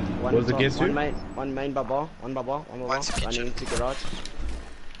cover. One Was the top, guess who? one main baba, one One's kitchen. running into garage.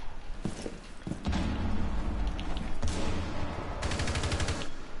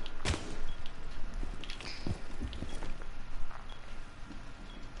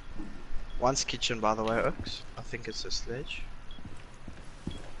 One's kitchen, by the way, Oaks. I think it's a sledge.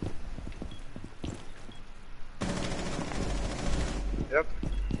 Yep.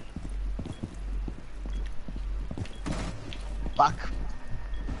 Back.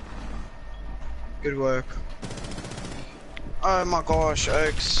 Good work. Oh my gosh,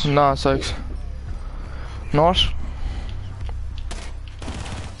 Oaks. Nice, Oaks. Nice.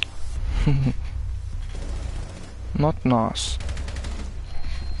 Not nice.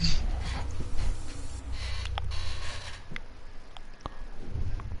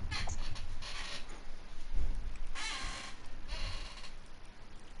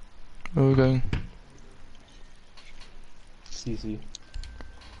 Where are we going? CC.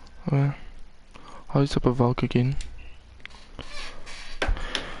 Where? How is up a Valk again?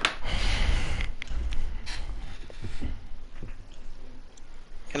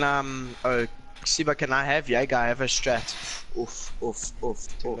 Can oh, Siba, can I have Jaeger? I have a strat. Oof.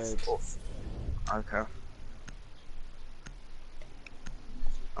 Okay.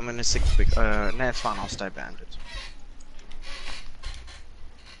 I'm gonna stick big. No, it's fine. I'll stay banded.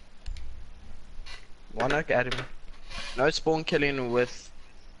 One oak at him. No spawn killing with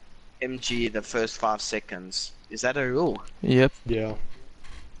MG the first 5 seconds. Is that a rule? Yep. Yeah.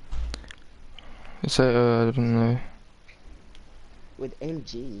 So, I don't know. With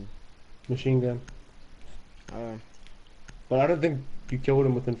MG. Machine gun. But I don't think you killed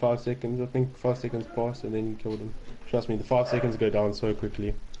him within 5 seconds. I think 5 seconds passed and then you killed him. Trust me, the 5 seconds go down so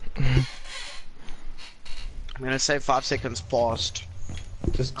quickly. I'm gonna say 5 seconds passed.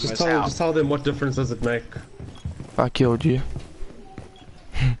 Just tell them what difference does it make. I killed you.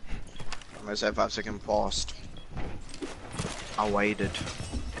 I'm gonna say 5 seconds passed. I waited.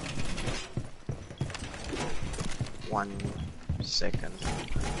 1 second.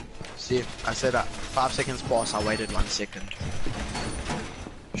 See, I said 5 seconds passed. I waited 1 second.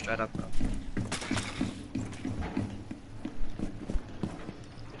 Straight up.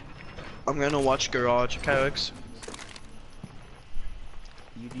 I'm gonna watch garage. Okay, Oaks.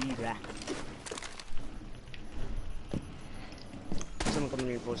 You do that. Someone coming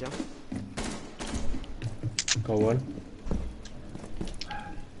reinforce, yeah? Go on.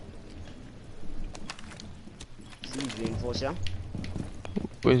 Please reinforce, yeah?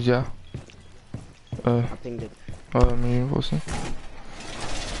 Where's ya? I pinged it. Oh, I'm reinforcing.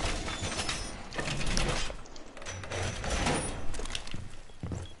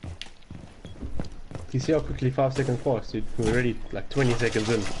 You see how quickly 5 seconds passed, dude? We're already like 20 seconds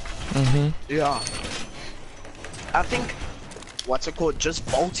in. Yeah. I think, what's it called? Just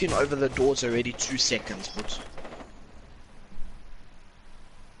bolting over the door's already 2 seconds, but.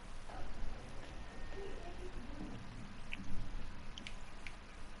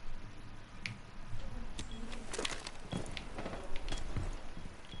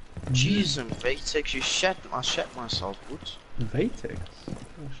 Jeez, and Vatex, you I shat myself, but. Vatex?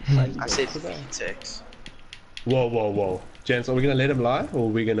 I said Vatex. Whoa. Gents, are we gonna let him lie, or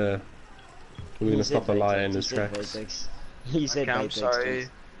are we gonna stop the lie in his He said tracks? Vatex. He said Okay, I'm Vatex, sorry. dude.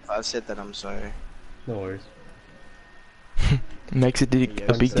 I said that I'm sorry. No worries. Makes a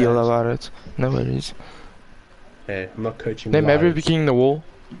Yeah, big deal about it. No worries. Hey, I'm not coaching They maybe lies. picking the wall.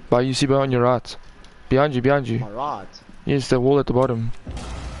 By you see on your right. Behind you. My right. Yes, the wall at the bottom.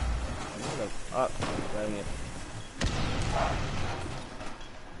 Oh, blowing it.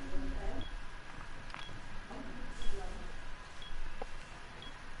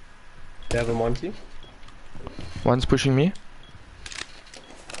 They have a Monty? One's pushing me.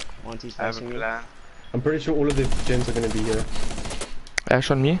 Monty's I have a facing me. plan. I'm pretty sure all of the gens are gonna be here. Ash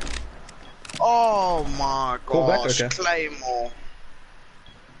on me. Oh my Call back, gosh, okay. Claymore.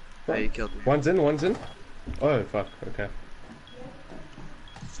 Oh, you killed me. One's in. Oh, fuck, okay.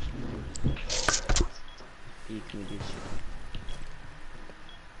 Eat me, bitch.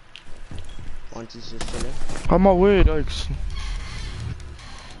 Monty's just chilling. Oh my word, Oaks.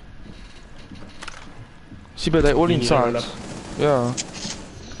 See, but they're all You need to run inside. up. Yeah.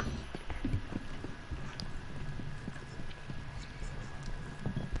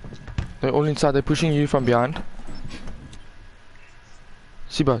 They're all inside. They're pushing you from behind.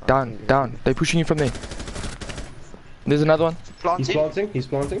 Siba, down. They're pushing you from there. There's another one. He's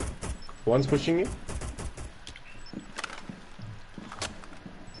planting. One's pushing you.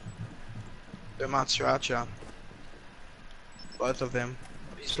 They're Matsuracha. Both of them.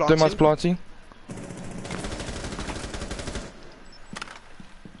 He's Thomas planting.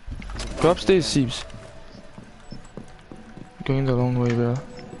 Go upstairs, Siebes. Going the long way, bro.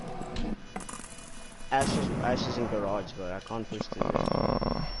 Ash is in garage, but I can't push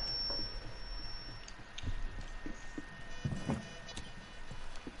through.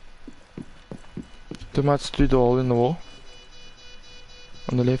 They might through the hole in the wall.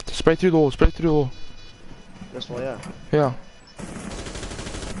 On the left. Spray through the wall, spray through the wall. This wall, yeah. Yeah.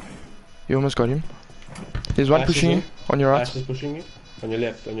 You almost got him. There's one Ash pushing is you. On your right. Ash is pushing you. On your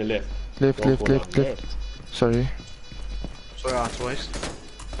left, on your left. Left, Don't left, fall left, down. left. Sorry. Sorry, boys.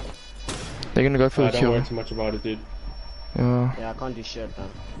 They're gonna go for the Don't kill. worry too much about it, dude. Yeah. Yeah, I can't do shit, man.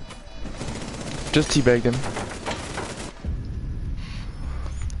 Just teabag them.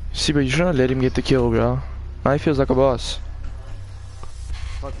 See, but you shouldn't let him get the kill, bro. Now he feels like a boss.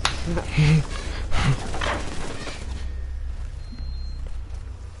 Fuck.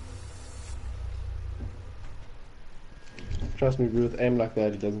 Trust me, with aim like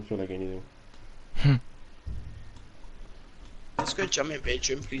that, it doesn't feel like anything. Let's go jump in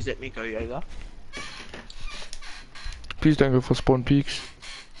bedroom. Please let me go, Jaeger. Please don't go for spawn peaks.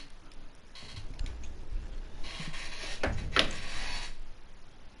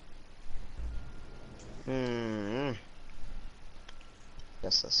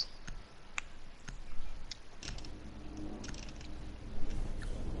 Yes.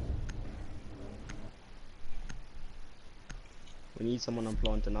 We need someone on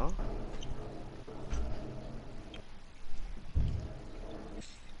planter now.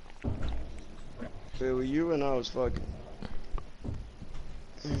 Where were you when I was fucking?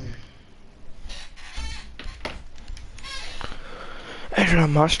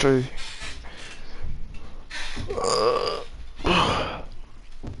 Adrian Master.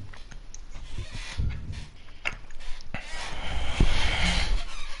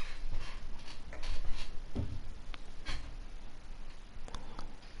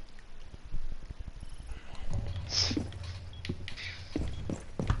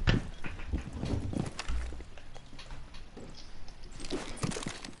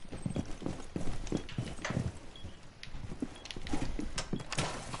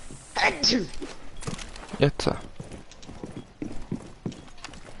 Yatta.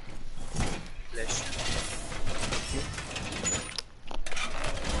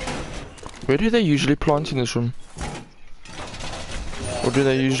 Where do they usually plant in this room? Or do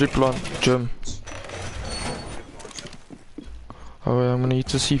they usually plant gym? Oh, I'm gonna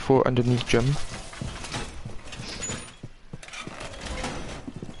use a C4 underneath gym.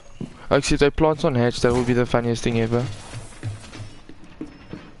 Actually, if they plant on hatch, that will be the funniest thing ever.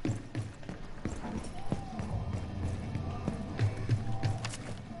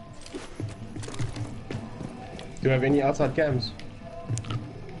 Do you have any outside cams?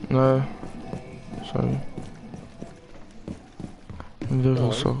 No. Sorry. There's No.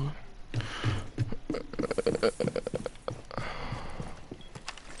 also...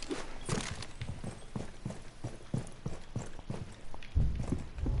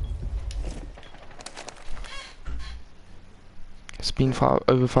 It's been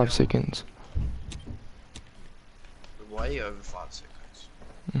over 5 seconds. Way over 5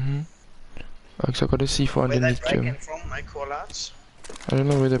 seconds. Actually, I got a C4 Where they underneath breaking gym. from, my callouts? I don't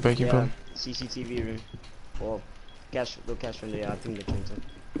know where they're breaking Yeah, from. CCTV room. Or cash, the cash from there. I think they changed it.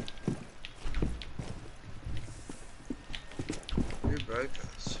 Who broke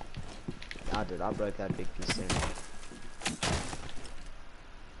us? I did. I broke that big piece there.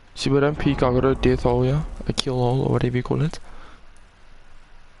 See, but don't peek, I got a death hole here. A kill hole, or whatever you call it.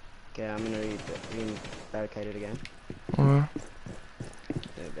 Okay, I'm gonna barricade it again. Alright.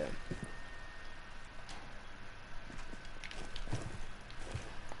 There we go.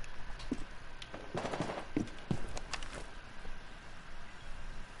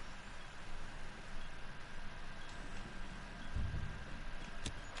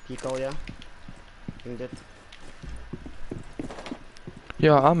 Peek all, yeah? Pinged it.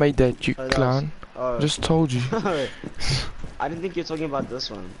 Yeah, I made that, you Oh, that was- clown. Oh. Just told you. I didn't think you were talking about this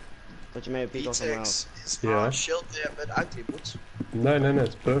one. But you may have peeked off somewhere else. Is Yeah. my shield there a bit ugly, but No,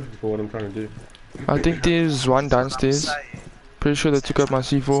 it's perfect for what I'm trying to do. I think there's one downstairs. Pretty sure they took out my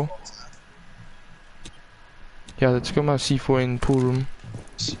C4. Yeah, they took out my C4 in pool room.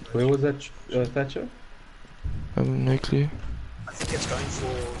 Where was that, Thatcher? I have no clue. I think it's going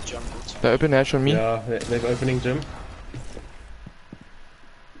for jump. They open hatch on me. Yeah, they're opening gym.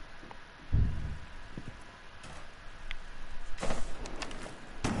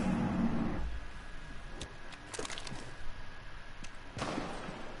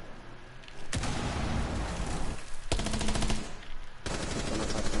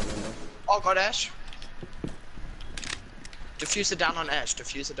 Oh, got Ash. Diffuser down on Ash.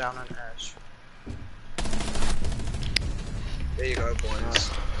 Diffuser down on Ash. There you go, boys.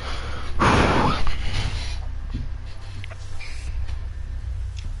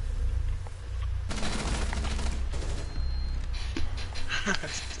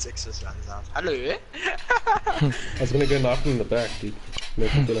 Texas runs out. Hello. I was gonna go knock him in the back, dude.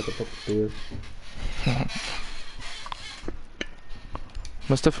 Make him feel like a puppet to it.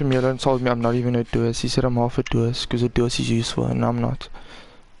 Mr. Vermeulen told me I'm not even a Duos. He said I'm half a Duos because a Duos is useful and I'm not.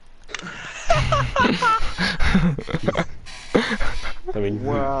 I mean,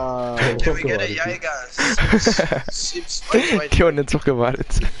 Wow. Can we get a Jaeger? Sips, wait. Do you want to talk about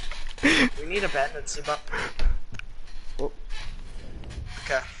it? We need a bandit, Siba. Oh.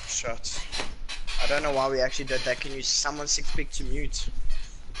 Okay, shot. I don't know why we actually did that. Can you someone 6-pick to mute?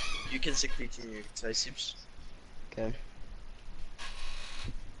 You can 6-pick to mute, say Sips. Okay.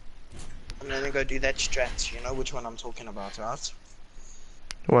 I'm gonna go do that strat. You know which one I'm talking about, right?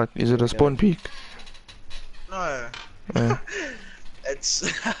 What? Is it a spawn peak? No. Yeah. It's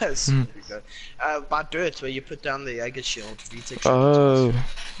by dirt where you put down the Jaeger shield. VTech shield. Oh.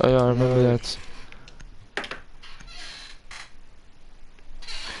 Oh yeah, I remember that.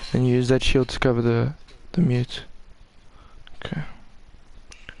 And you use that shield to cover the mute. Okay.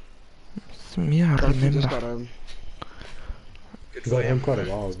 Yeah, I Just remember. got home. Good you for got him him. quite a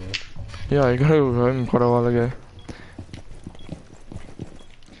while, man. Yeah, I got home quite a while ago.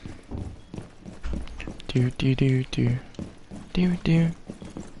 Do.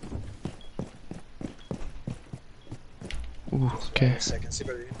 Ooh, okay. Wait a second, see if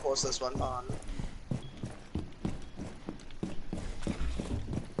I can pause this one on.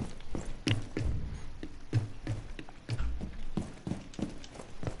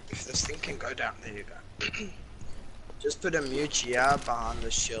 If this thing can go down, there you go. Just put a mute here behind the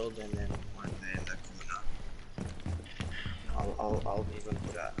shield and then one there in the corner. I'll even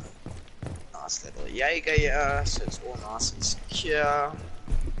put a nice little Jaeger here, so it's all nice and secure.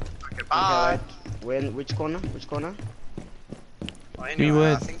 Okay, bye. Okay, which corner? Which corner? Well, anyway, would.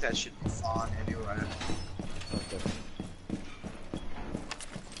 I think that should be fine anyway. Okay.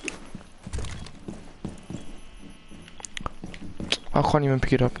 I can't even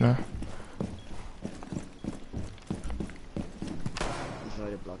pick it up now. He's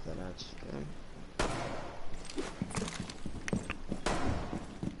already blocked that hatch. Okay.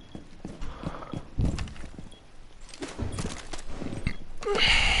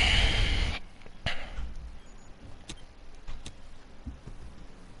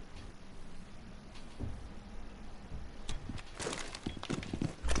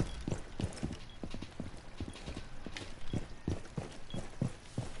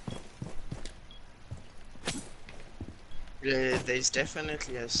 Yeah, there's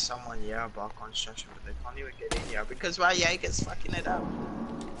definitely someone here about construction, but they can't even get in here because my Jaeger's fucking it up.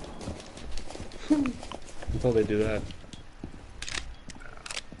 Until they do that.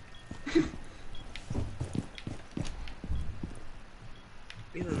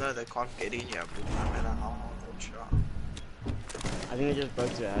 Even though they can't get in here, but no matter how hard they try. I think they just broke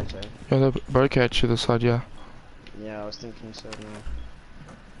the hatch, eh? Yeah, they broke out to the side, yeah. Yeah, I was thinking so now.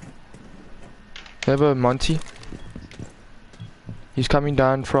 They have a Monty. He's coming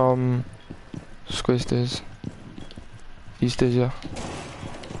down from square stairs. East stairs, yeah.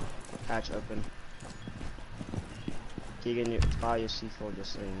 Hatch open. Keegan, you buy your C4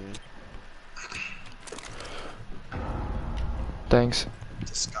 just saying. Thanks.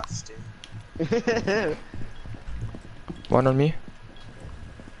 Disgusting. Yeah. One on me.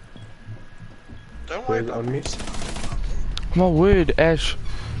 Don't worry Where's about on me? it. My word, Ash.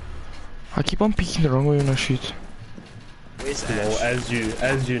 I keep on peeking the wrong way when I shoot. Where's No, Ash?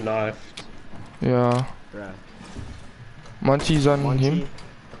 as you knifed. Yeah. Bruh. Monty's on Monty. him.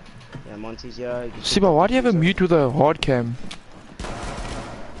 Yeah, Monty's here. You can Siba, why do you have a diffuser. mute with a hard cam?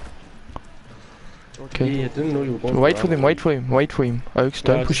 Okay. Yeah, I didn't know you were going Wait for that them, way. wait for him, wait for him. Oaks,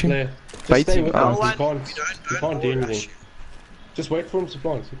 don't Yeah, push just him. Just Bait stay him. with Oh. him. No You one, can't, we you don't can't do all rush anything. you. Just wait for him to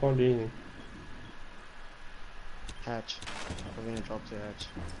plant. You can't do anything. Hatch. We're gonna drop to hatch.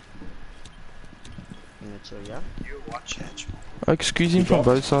 I'm gonna chill, yeah? You watch Ash. Oaks, squeeze him from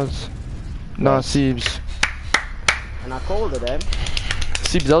both sides. Nah, Siebs. And I called it, eh?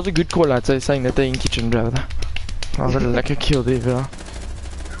 Siebs, that was a good call out, saying that they're in kitchen, brother. I got a lekker kill there, bro. When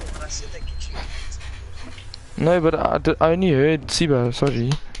I said they get you. No, but I only heard Siba,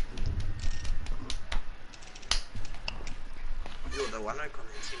 sorry. Yo, the one I on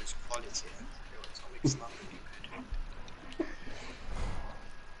the team is quality. Yo, Atomic's not really good.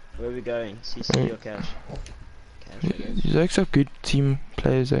 Where are we going? CC or cash? Cash, I guess. You Oaks have good team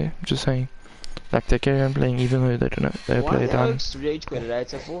players, eh? Just saying. Like they carry on playing even though they don't know they Why play the down. Oaks rage quit it?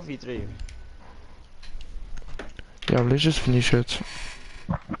 It's a 4v3. Yeah, let's just finish it.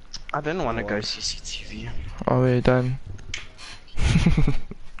 I didn't want to Oh, go wow. CCTV. Oh we're done.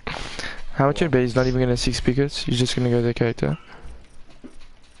 How much your base? Not even gonna 6 speakers? You're just gonna go the character?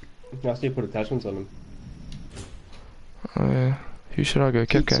 I still put attachments on them. Oh yeah. Who should I go?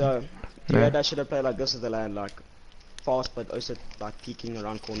 Kipcan? So, No. yeah, I should have played like this with the land, like fast, but also like peeking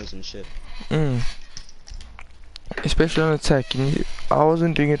around corners and shit. Especially on attack. I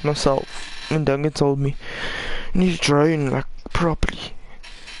wasn't doing it myself. And Duncan told me, you need to drone like properly.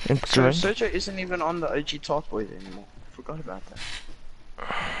 And So drone. Sergio isn't even on the OG Talk Boys anymore. Forgot about that.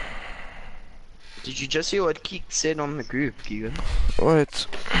 Did you just hear what Keek said on the group, Keegan? What?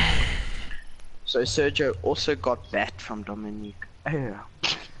 So Sergio also got bat from Dominique. Yeah.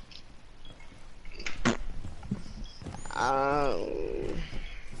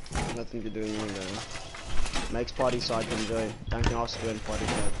 Nothing to do with me though. Makes party so I can enjoy. Duncan asked to join party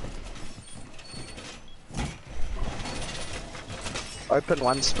side. Open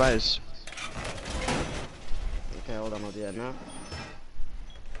one space. Okay, hold on, I'll do that now.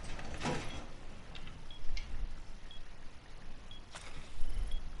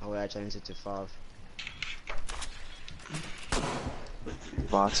 Oh wait, I changed it to 5.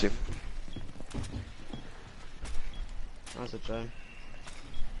 Bart him. Nice a try.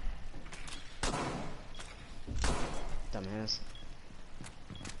 Dumbass.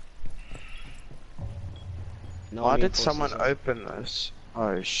 No Why need did for someone system. open this?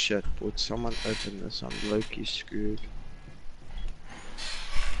 Oh shit, would someone open this? I'm Loki screwed.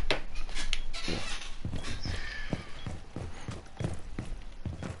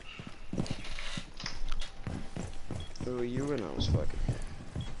 Who were you when I was fucking?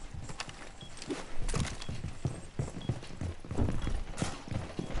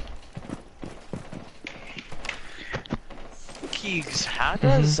 Keegs, how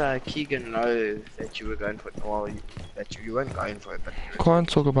does Keegan know that you were going for it? Well, that you weren't going for it, but you were Can't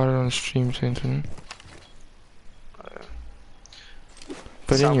talk about it on the stream, Sainton.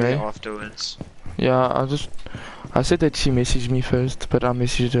 But Tell me anyway, afterwards. yeah, I said that she messaged me first, but I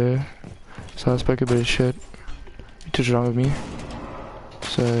messaged her. So I spoke a bit of shit. Which is wrong with me.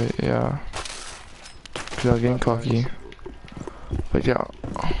 So, yeah. Because I was getting cocky. But yeah,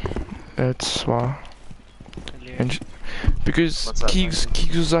 that's why. And because What's that,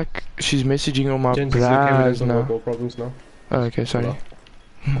 Keeks was like, she's messaging all my Jens is okay with bras some now. local problems now. Oh, okay, sorry.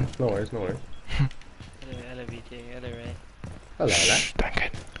 No worries, no worries. Hello, VT. Hello, Ray. Hello, Shh, Duncan.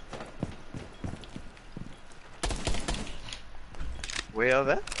 Where are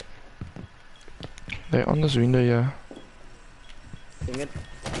they? They're on this window, yeah. Ding it.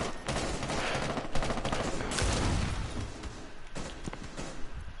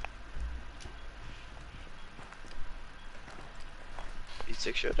 It's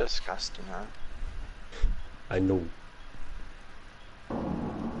actually disgusting, huh? I know.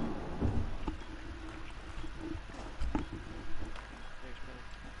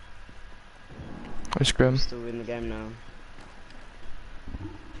 I scrim. Still in the game now.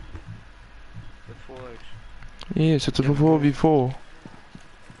 The forward. Yes, it's a before.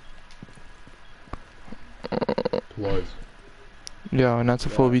 Was. Yeah, and that's a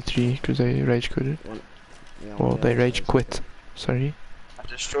Yeah. 4v3 because they rage quitted. Yeah, Well, they rage quit. quit. Sorry. I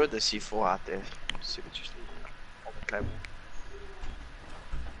destroyed the C4 out there. See what you see. On the claim.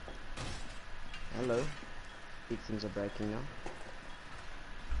 Hello. Big things are breaking now.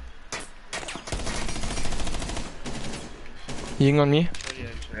 Ying on me.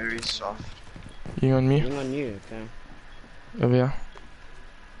 Very soft. Ying on me. Being on you, okay. Over here.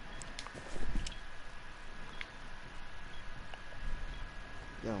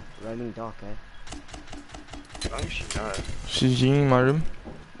 Yo, rolling dark, eh? As long as you know. She's yinging my room.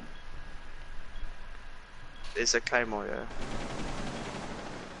 There's a claymore here.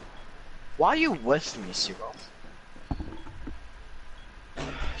 Why are you with me, Cyril?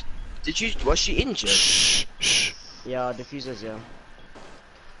 Was she injured? Shh, shh. Yeah, diffusers, yeah.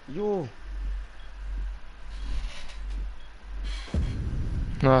 Yo!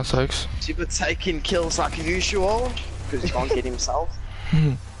 No, sucks. Super taking kills like usual. Because he can't get himself.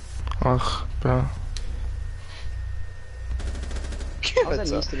 Ugh, bro. How's that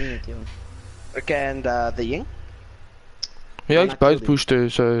news to kill? Okay, and the Ying? Yeah, I it's both killed him. pushed her,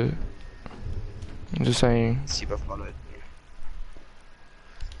 so... I'm just saying. Siba followed me.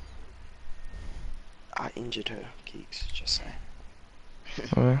 I injured her, Geeks, just saying.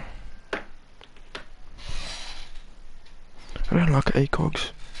 I don't like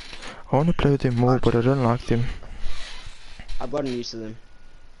ACOGs. I want to play with them more, but I don't like them. I've gotten used to them.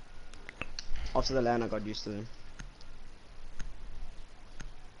 After the LAN, I got used to them.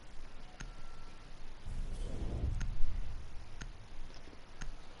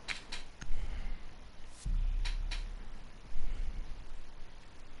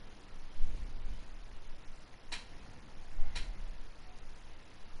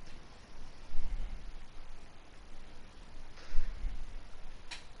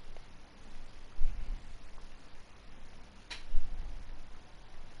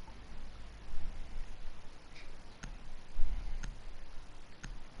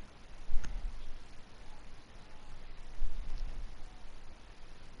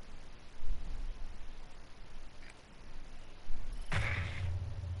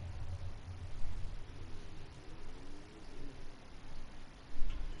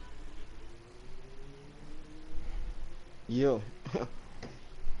 Yo.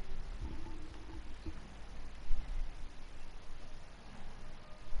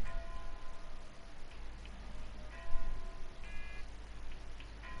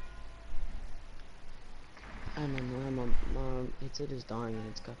 My headset is dying and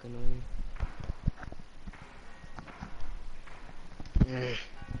it's cack annoying.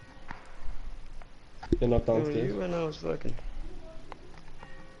 They're not Oh, downstairs. you when I was working.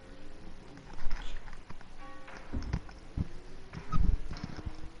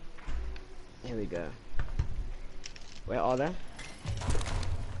 Here we go. Where are they?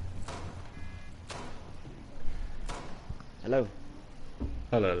 Hello.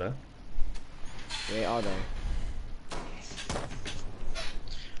 Hello, hello. Where are they?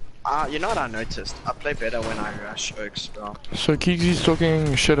 You know what I noticed? I play better when I rush Oaks, bro. So Kiki's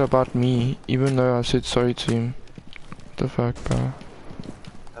talking shit about me, even though I said sorry to him. What the fuck, bro?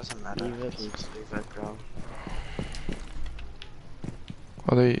 Doesn't matter. Leave it. Just leave it, bro.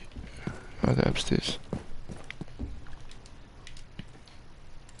 Are they upstairs?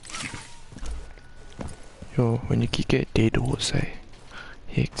 Yo, when you kick a dead horse, eh?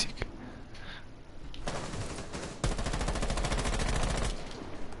 Hectic.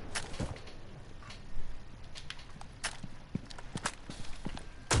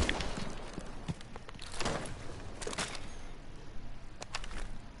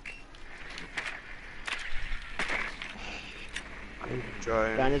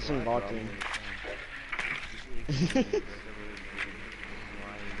 Joe. Bandits in bottom.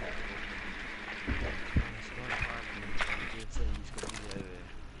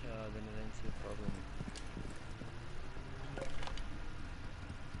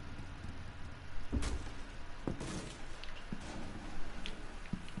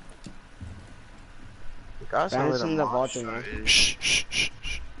 Guys, know where Bandits in the marshal bottom, man. is. Shh, shh, shh,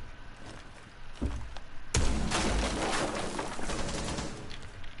 shh.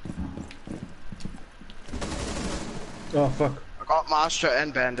 Oh, fuck. I got Master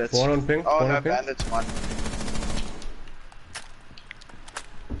and Bandits. One on ping. Oh one no, on ping. Bandits one.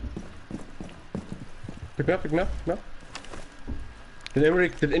 Pick me up, pick me up, pick me up.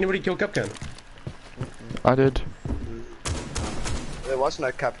 Did anybody kill Capcan? I did. There was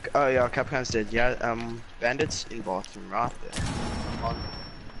no Cap. Oh yeah, Capcan's dead. Yeah, Bandits in bathroom right there.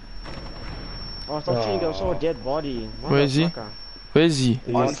 Oh, I thought I saw a dead body. Where is he? Motherfucker. Where is he?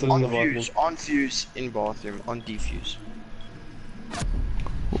 He's On, still in the on bathroom. fuse, on fuse in bathroom, on defuse.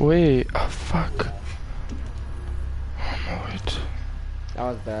 Wait, oh fuck. Oh, wait. That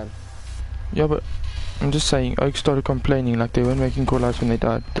was bad. Yeah, but I'm just saying, Oak started complaining, like they weren't making callouts when they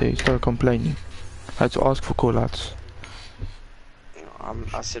died. They started complaining. I had to ask for callouts. You know,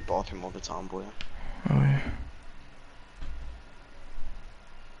 I said bathroom all the time, boy. Oh yeah.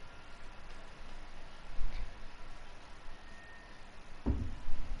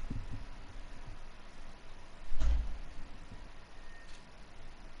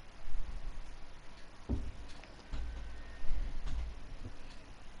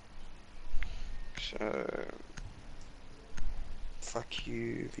 So, fuck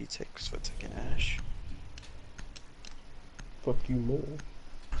you, VTEX, for taking Ash. Fuck you more.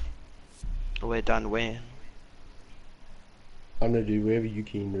 We're done when? I'm gonna do wherever you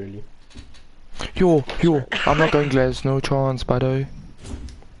can, really. Yo, I'm not going glass, no chance, buddo.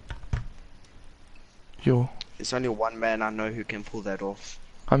 Yo, There's only one man I know who can pull that off.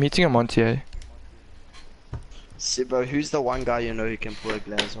 I'm eating a Montier. Sibbo, who's the one guy you know who can pull a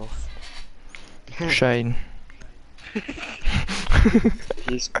glass off? Shane.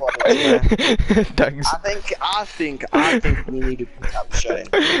 He's quality, man. Thanks. I think we need to pick up Shane.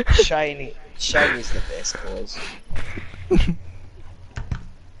 Shane is the best, boys.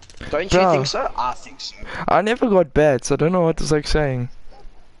 Don't you Bruh. think so? I think so. I never got bats, I don't know what it's like saying.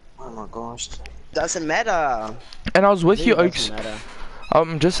 Oh my gosh. Doesn't matter. And I was with you, Really Oaks. doesn't matter.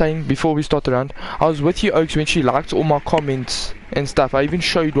 I'm just saying, before we start the round, I was with you, Oaks, when she liked all my comments and stuff. I even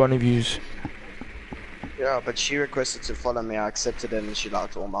showed one of yous. Yeah, but she requested to follow me. I accepted it and she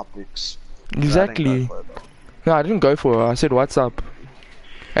liked all my books. So Exactly. No, I didn't go for her. I said, what's up?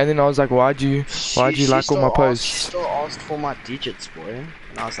 And then I was like, why'd you like all my posts? She still asked for my digits, boy.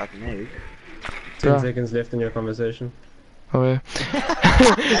 And I was like, no. 10 Yeah. seconds left in your conversation. Oh, yeah.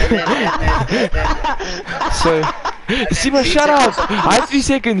 And then So, Sima, shut up! I have 3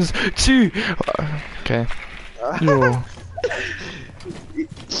 seconds. 2. Okay. Yo.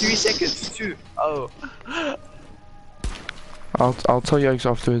 3 seconds, 2. Oh. I'll tell you Oaks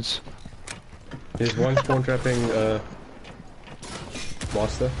afterwards. There's one spawn trapping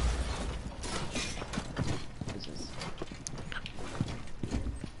master.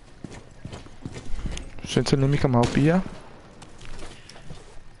 So let me come help you, yeah?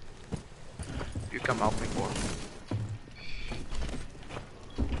 You come help me, boy.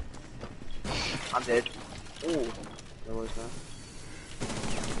 I'm dead. Ooh. There was that.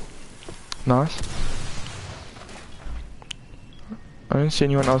 Nice. I don't see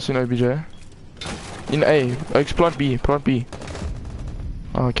anyone else in OBJ. In A. Oaks, plant B. Plant B.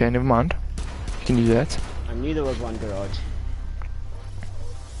 Oh, okay, never mind. You can do that. I knew there was one garage.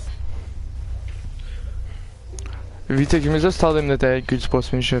 Vitek, you may just tell them that they had good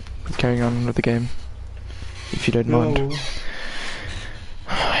sportsmanship carrying on with the game. If you don't mind.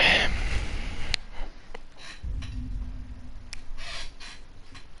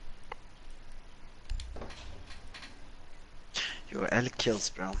 Yo, Alec kills,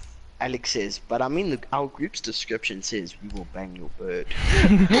 bro. Alex says, but I mean, our group's description says we will bang your bird.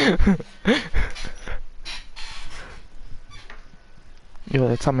 Yo,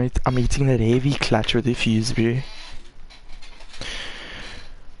 that's I'm eating that heavy clutch with the fuse, bro.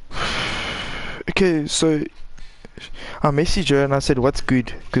 Okay, so I messaged her and I said, what's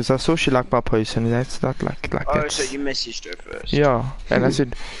good? Because I saw she liked my post and that's not like Oh, that's... so you messaged her first? Yeah, and I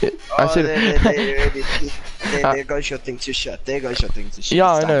said... There goes your thing to shut. There goes your thing to shut.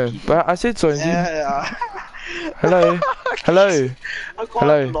 Yeah, I know, but I said so. Yeah. Hello? Hello? I can't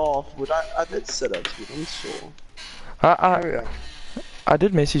Hello? laugh, but I did sit up, dude. I'm sure. I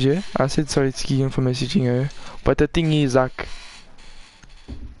did message her. I said sorry to Keegan for messaging her. But the thing is, like,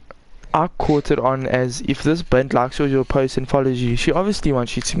 I caught it on as if this band likes your post and follows you, she obviously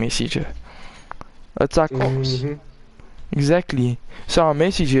wants you to message her. It's like, exactly. So I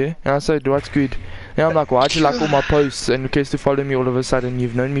messaged her and I said, what's good? And I'm like, why'd you like all my posts and request to follow me all of a sudden?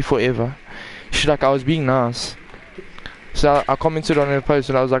 You've known me forever. She's like, I was being nice. So I commented on her post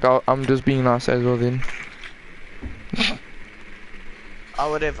and I was like, I'm just being nice as well then. I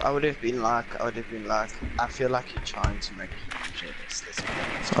would have been like, I feel like you're trying to make people jealous.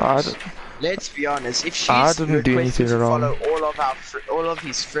 Let's be honest. If she's didn't do anything to wrong. follow all of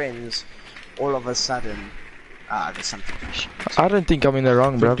his friends, all of a sudden, there's something fishy. I don't think I'm in the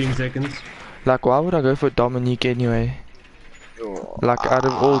wrong, bro. 15 seconds. Like, why would I go for Dominique anyway? Like, out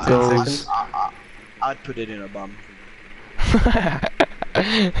of all girls. I'd put it in a bum. 5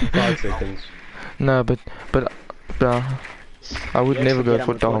 seconds. No, but, bro. I would never go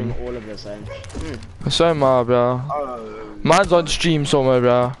for Dom. All of this, So am I, bro. Mine's on stream somewhere,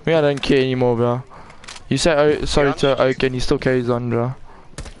 bro. Me, I don't care anymore, bro. You say sorry to Oak and he still carries on, bro.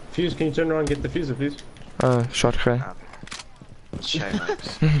 Fuse, can you turn around and get the fuser, please? Shot okay. Shame,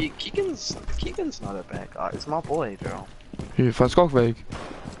 Keegan's not a bad guy. It's my boy, bro. Who, Van Skokweg?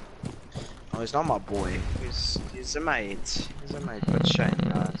 No, he's not my boy. He's a mate. He's a mate, but shame,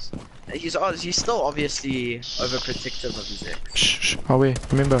 guys. He's still obviously overprotective of his ex. Shh, Awe,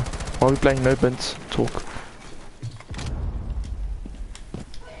 remember, while we're playing no bins, talk.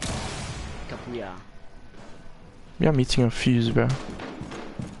 Kapuya. We are meeting a fuse, bro.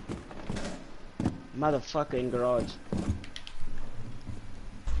 Motherfucker in garage.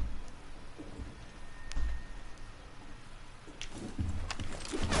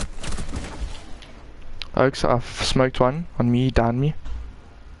 Oaks, I've smoked one on me, down me.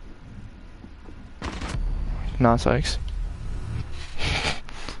 Nice, Oaks.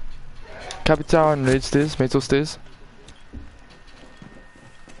 Capital red stairs, metal stairs.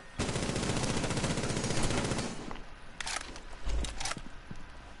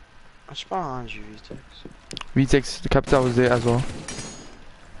 What's behind you, Vitex? Vitex, the Capital was there as well.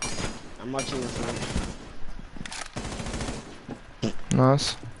 I'm watching this one.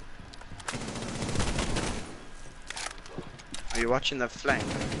 Nice. Are you watching the flank?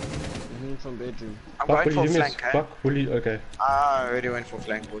 From bedroom. I'm Buck, going will for you miss? flank, eh? Buck, will you? Okay. I already went for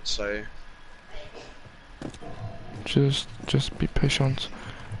flank wood, so... Just be patient.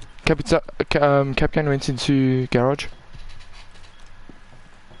 Capitan went into garage.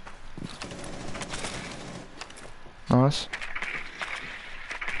 Nice.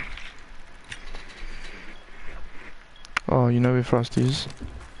 Oh, you know where Frost is.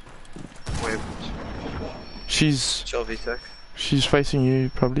 Where? She's Chelvitek. she's facing you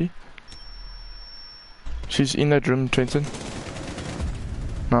probably. She's in that room, Trenton.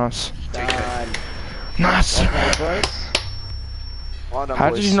 Nice. Done. Nice. Okay, boys. Well done, How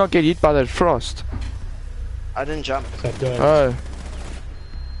boys. did you not get hit by that Frost? I didn't jump. Oh.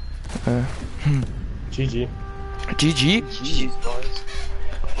 GG. GG. Jeez, boys.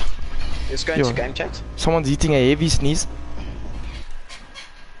 Let's go into Yo. game chat. Someone's eating a heavy sneeze.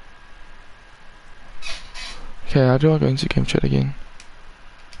 Okay, how do I go into game chat again?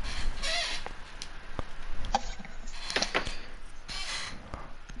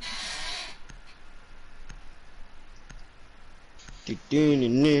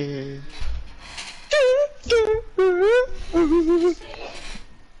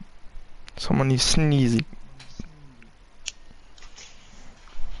 Someone is sneezing.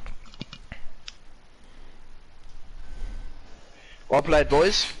 Well played,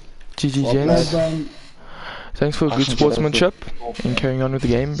 boys. GG gents. Thanks for good sportsmanship and carrying on with the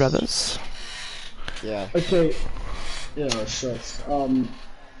game, brothers. Yeah. Okay. Yeah, shit.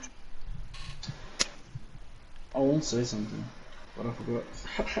 I won't say something, but I forgot.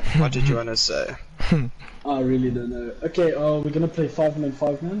 What did you want to say? I really don't know. Okay, we're gonna play 5-man,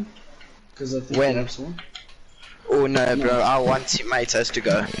 5-man. Because I think When? that's one. Oh no, bro. Our one teammate has to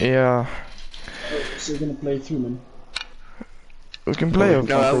go. Yeah. So we're gonna play 3-man. We can play a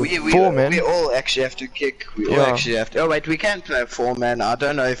No, four man. we all actually have to kick. We all Yeah. actually have to. Oh wait, we can play 4-man. I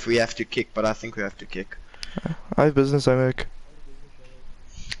don't know if we have to kick, but I think we have to kick. I have business homework.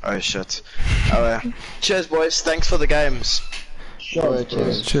 Oh shit. Cheers, boys. Thanks for the games. Sure,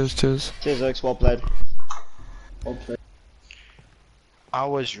 cheers. Cheers, cheers. Cheers, Oaks. Well played. I'll play. I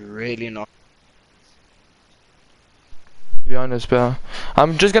was really not. To be honest, bro.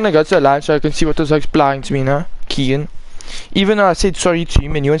 I'm just gonna go to the line so I can see what those like blind to me now. Keegan. Even though I said sorry to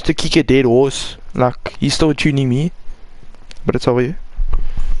him and he wants to kick a dead horse, like he's still tuning me. But it's over.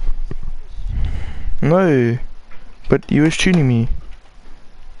 No. But he was tuning me.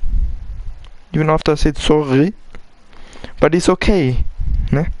 Even after I said sorry. But it's okay.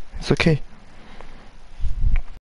 Nah, it's okay.